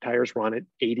your tires run at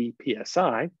 80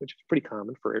 PSI, which is pretty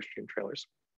common for Airstream trailers,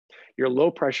 your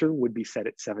low pressure would be set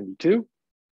at 72,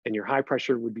 and your high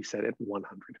pressure would be set at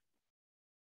 100.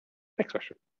 Next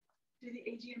question. Do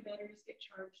the AGM batteries get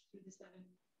charged through the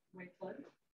 7-way plug?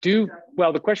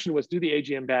 Well, the question was, do the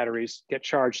AGM batteries get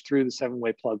charged through the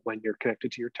 7-way plug when you're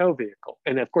connected to your tow vehicle?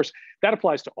 And of course, that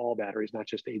applies to all batteries, not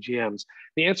just AGMs.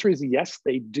 The answer is yes,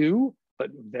 they do,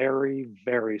 but very,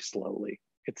 very slowly.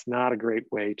 It's not a great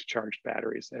way to charge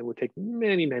batteries. It would take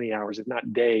many, many hours, if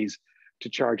not days, to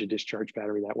charge a discharge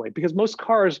battery that way, because most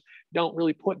cars don't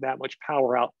really put that much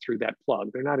power out through that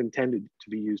plug. They're not intended to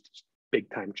be used as big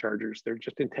time chargers. They're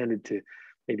just intended to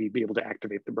maybe be able to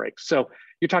activate the brakes. So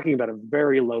you're talking about a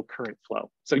very low current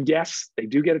flow. So yes, they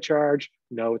do get a charge.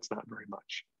 No, it's not very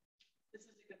much. This is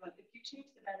a good one. If you change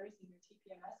the batteries in your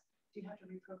TPMS, do you have to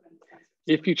reprogram the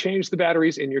sensors? If you change the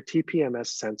batteries in your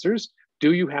TPMS sensors,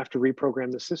 do you have to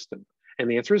reprogram the system? And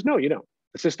the answer is no, you don't.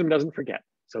 The system doesn't forget.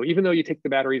 So even though you take the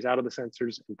batteries out of the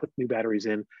sensors and put new batteries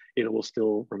in, it will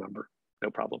still remember,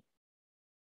 no problem.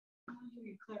 I want to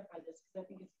hear you clarify this because I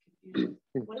think it's confusing.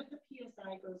 What if the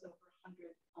PSI goes over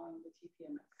 100 on the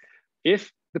TPMS?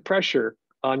 If the pressure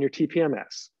on your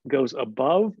TPMS goes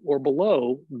above or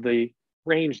below the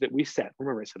range that we set,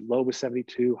 remember I said low was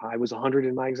 72, high was 100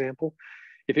 in my example.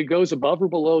 If it goes above or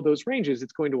below those ranges,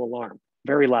 it's going to alarm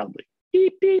very loudly.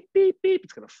 Beep, beep, beep, beep.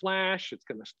 It's going to flash. It's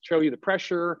going to show you the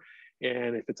pressure.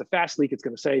 And if it's a fast leak, it's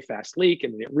going to say fast leak.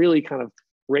 And it really kind of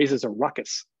raises a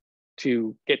ruckus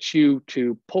to get you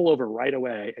to pull over right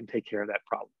away and take care of that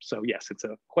problem. So yes, it's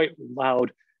a quite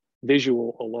loud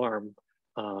visual alarm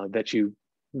that you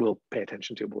will pay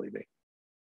attention to, believe me.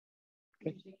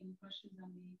 Okay. Can you take any questions on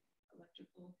the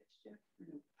electrical fixture?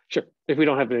 No? Sure, if we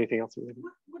don't have anything else. What do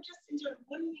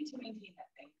you need to maintain that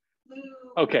thing?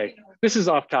 Okay, this is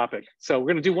off topic. So we're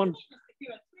gonna do one.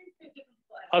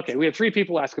 Okay, we had 3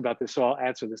 people ask about this, so I'll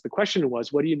answer this. The question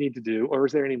was, what do you need to do, or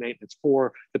is there any maintenance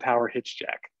for the power hitch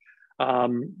jack?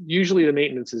 Usually the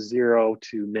maintenance is 0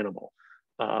 to minimal.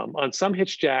 On some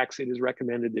hitch jacks, it is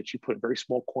recommended that you put a very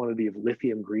small quantity of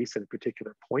lithium grease at a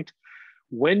particular point.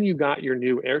 When you got your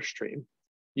new Airstream,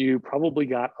 you probably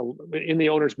got, in the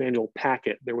owner's manual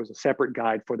packet, there was a separate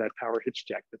guide for that power hitch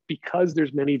jack. But because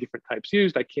there's many different types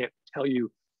used, I can't tell you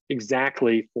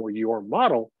exactly for your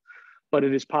model, but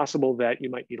it is possible that you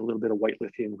might need a little bit of white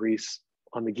lithium grease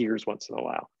on the gears once in a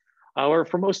while. Or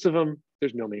for most of them,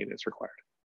 there's no maintenance required.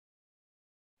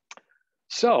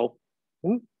 So, So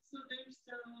there's,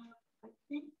 I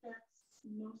think that's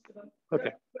most of them.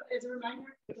 Okay. As a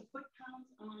reminder, the foot-pounds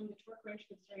on the torque wrench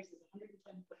for the race is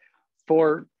 110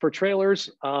 foot-pounds. For trailers,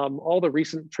 all the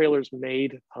recent trailers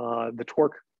made, the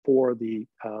torque for the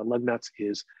lug nuts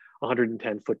is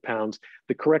 110 foot-pounds.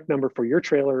 The correct number for your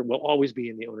trailer will always be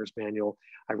in the owner's manual.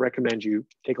 I recommend you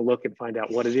take a look and find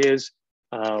out what it is.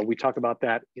 We talk about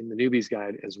that in the newbie's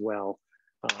guide as well.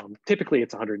 Typically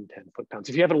it's 110 foot-pounds.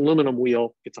 If you have an aluminum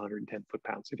wheel, it's 110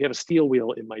 foot-pounds. If you have a steel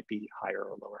wheel, it might be higher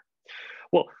or lower.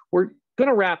 Well, we're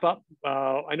gonna wrap up.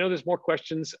 I know there's more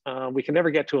questions. We can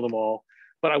never get to them all,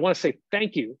 but I wanna say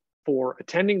thank you for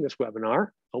attending this webinar.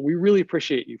 We really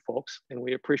appreciate you folks, and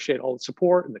we appreciate all the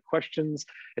support and the questions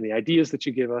and the ideas that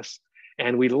you give us.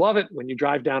 And we love it when you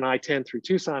drive down I-10 through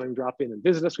Tucson and drop in and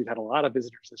visit us. We've had a lot of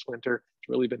visitors this winter. It's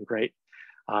really been great.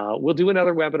 We'll do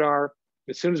another webinar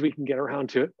as soon as we can get around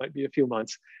to it. Might be a few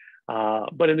months.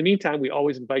 But in the meantime, we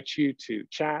always invite you to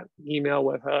chat, email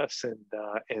with us,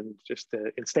 and just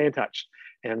stay in touch.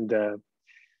 And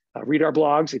read our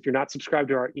blogs. If you're not subscribed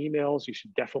to our emails, you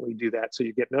should definitely do that so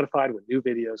you get notified when new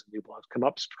videos and new blogs come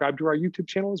up. Subscribe to our YouTube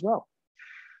channel as well.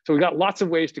 So we've got lots of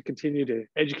ways to continue to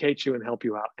educate you and help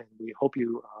you out. And we hope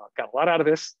you got a lot out of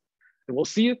this. And we'll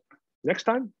see you next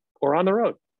time or on the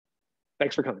road.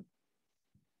 Thanks for coming.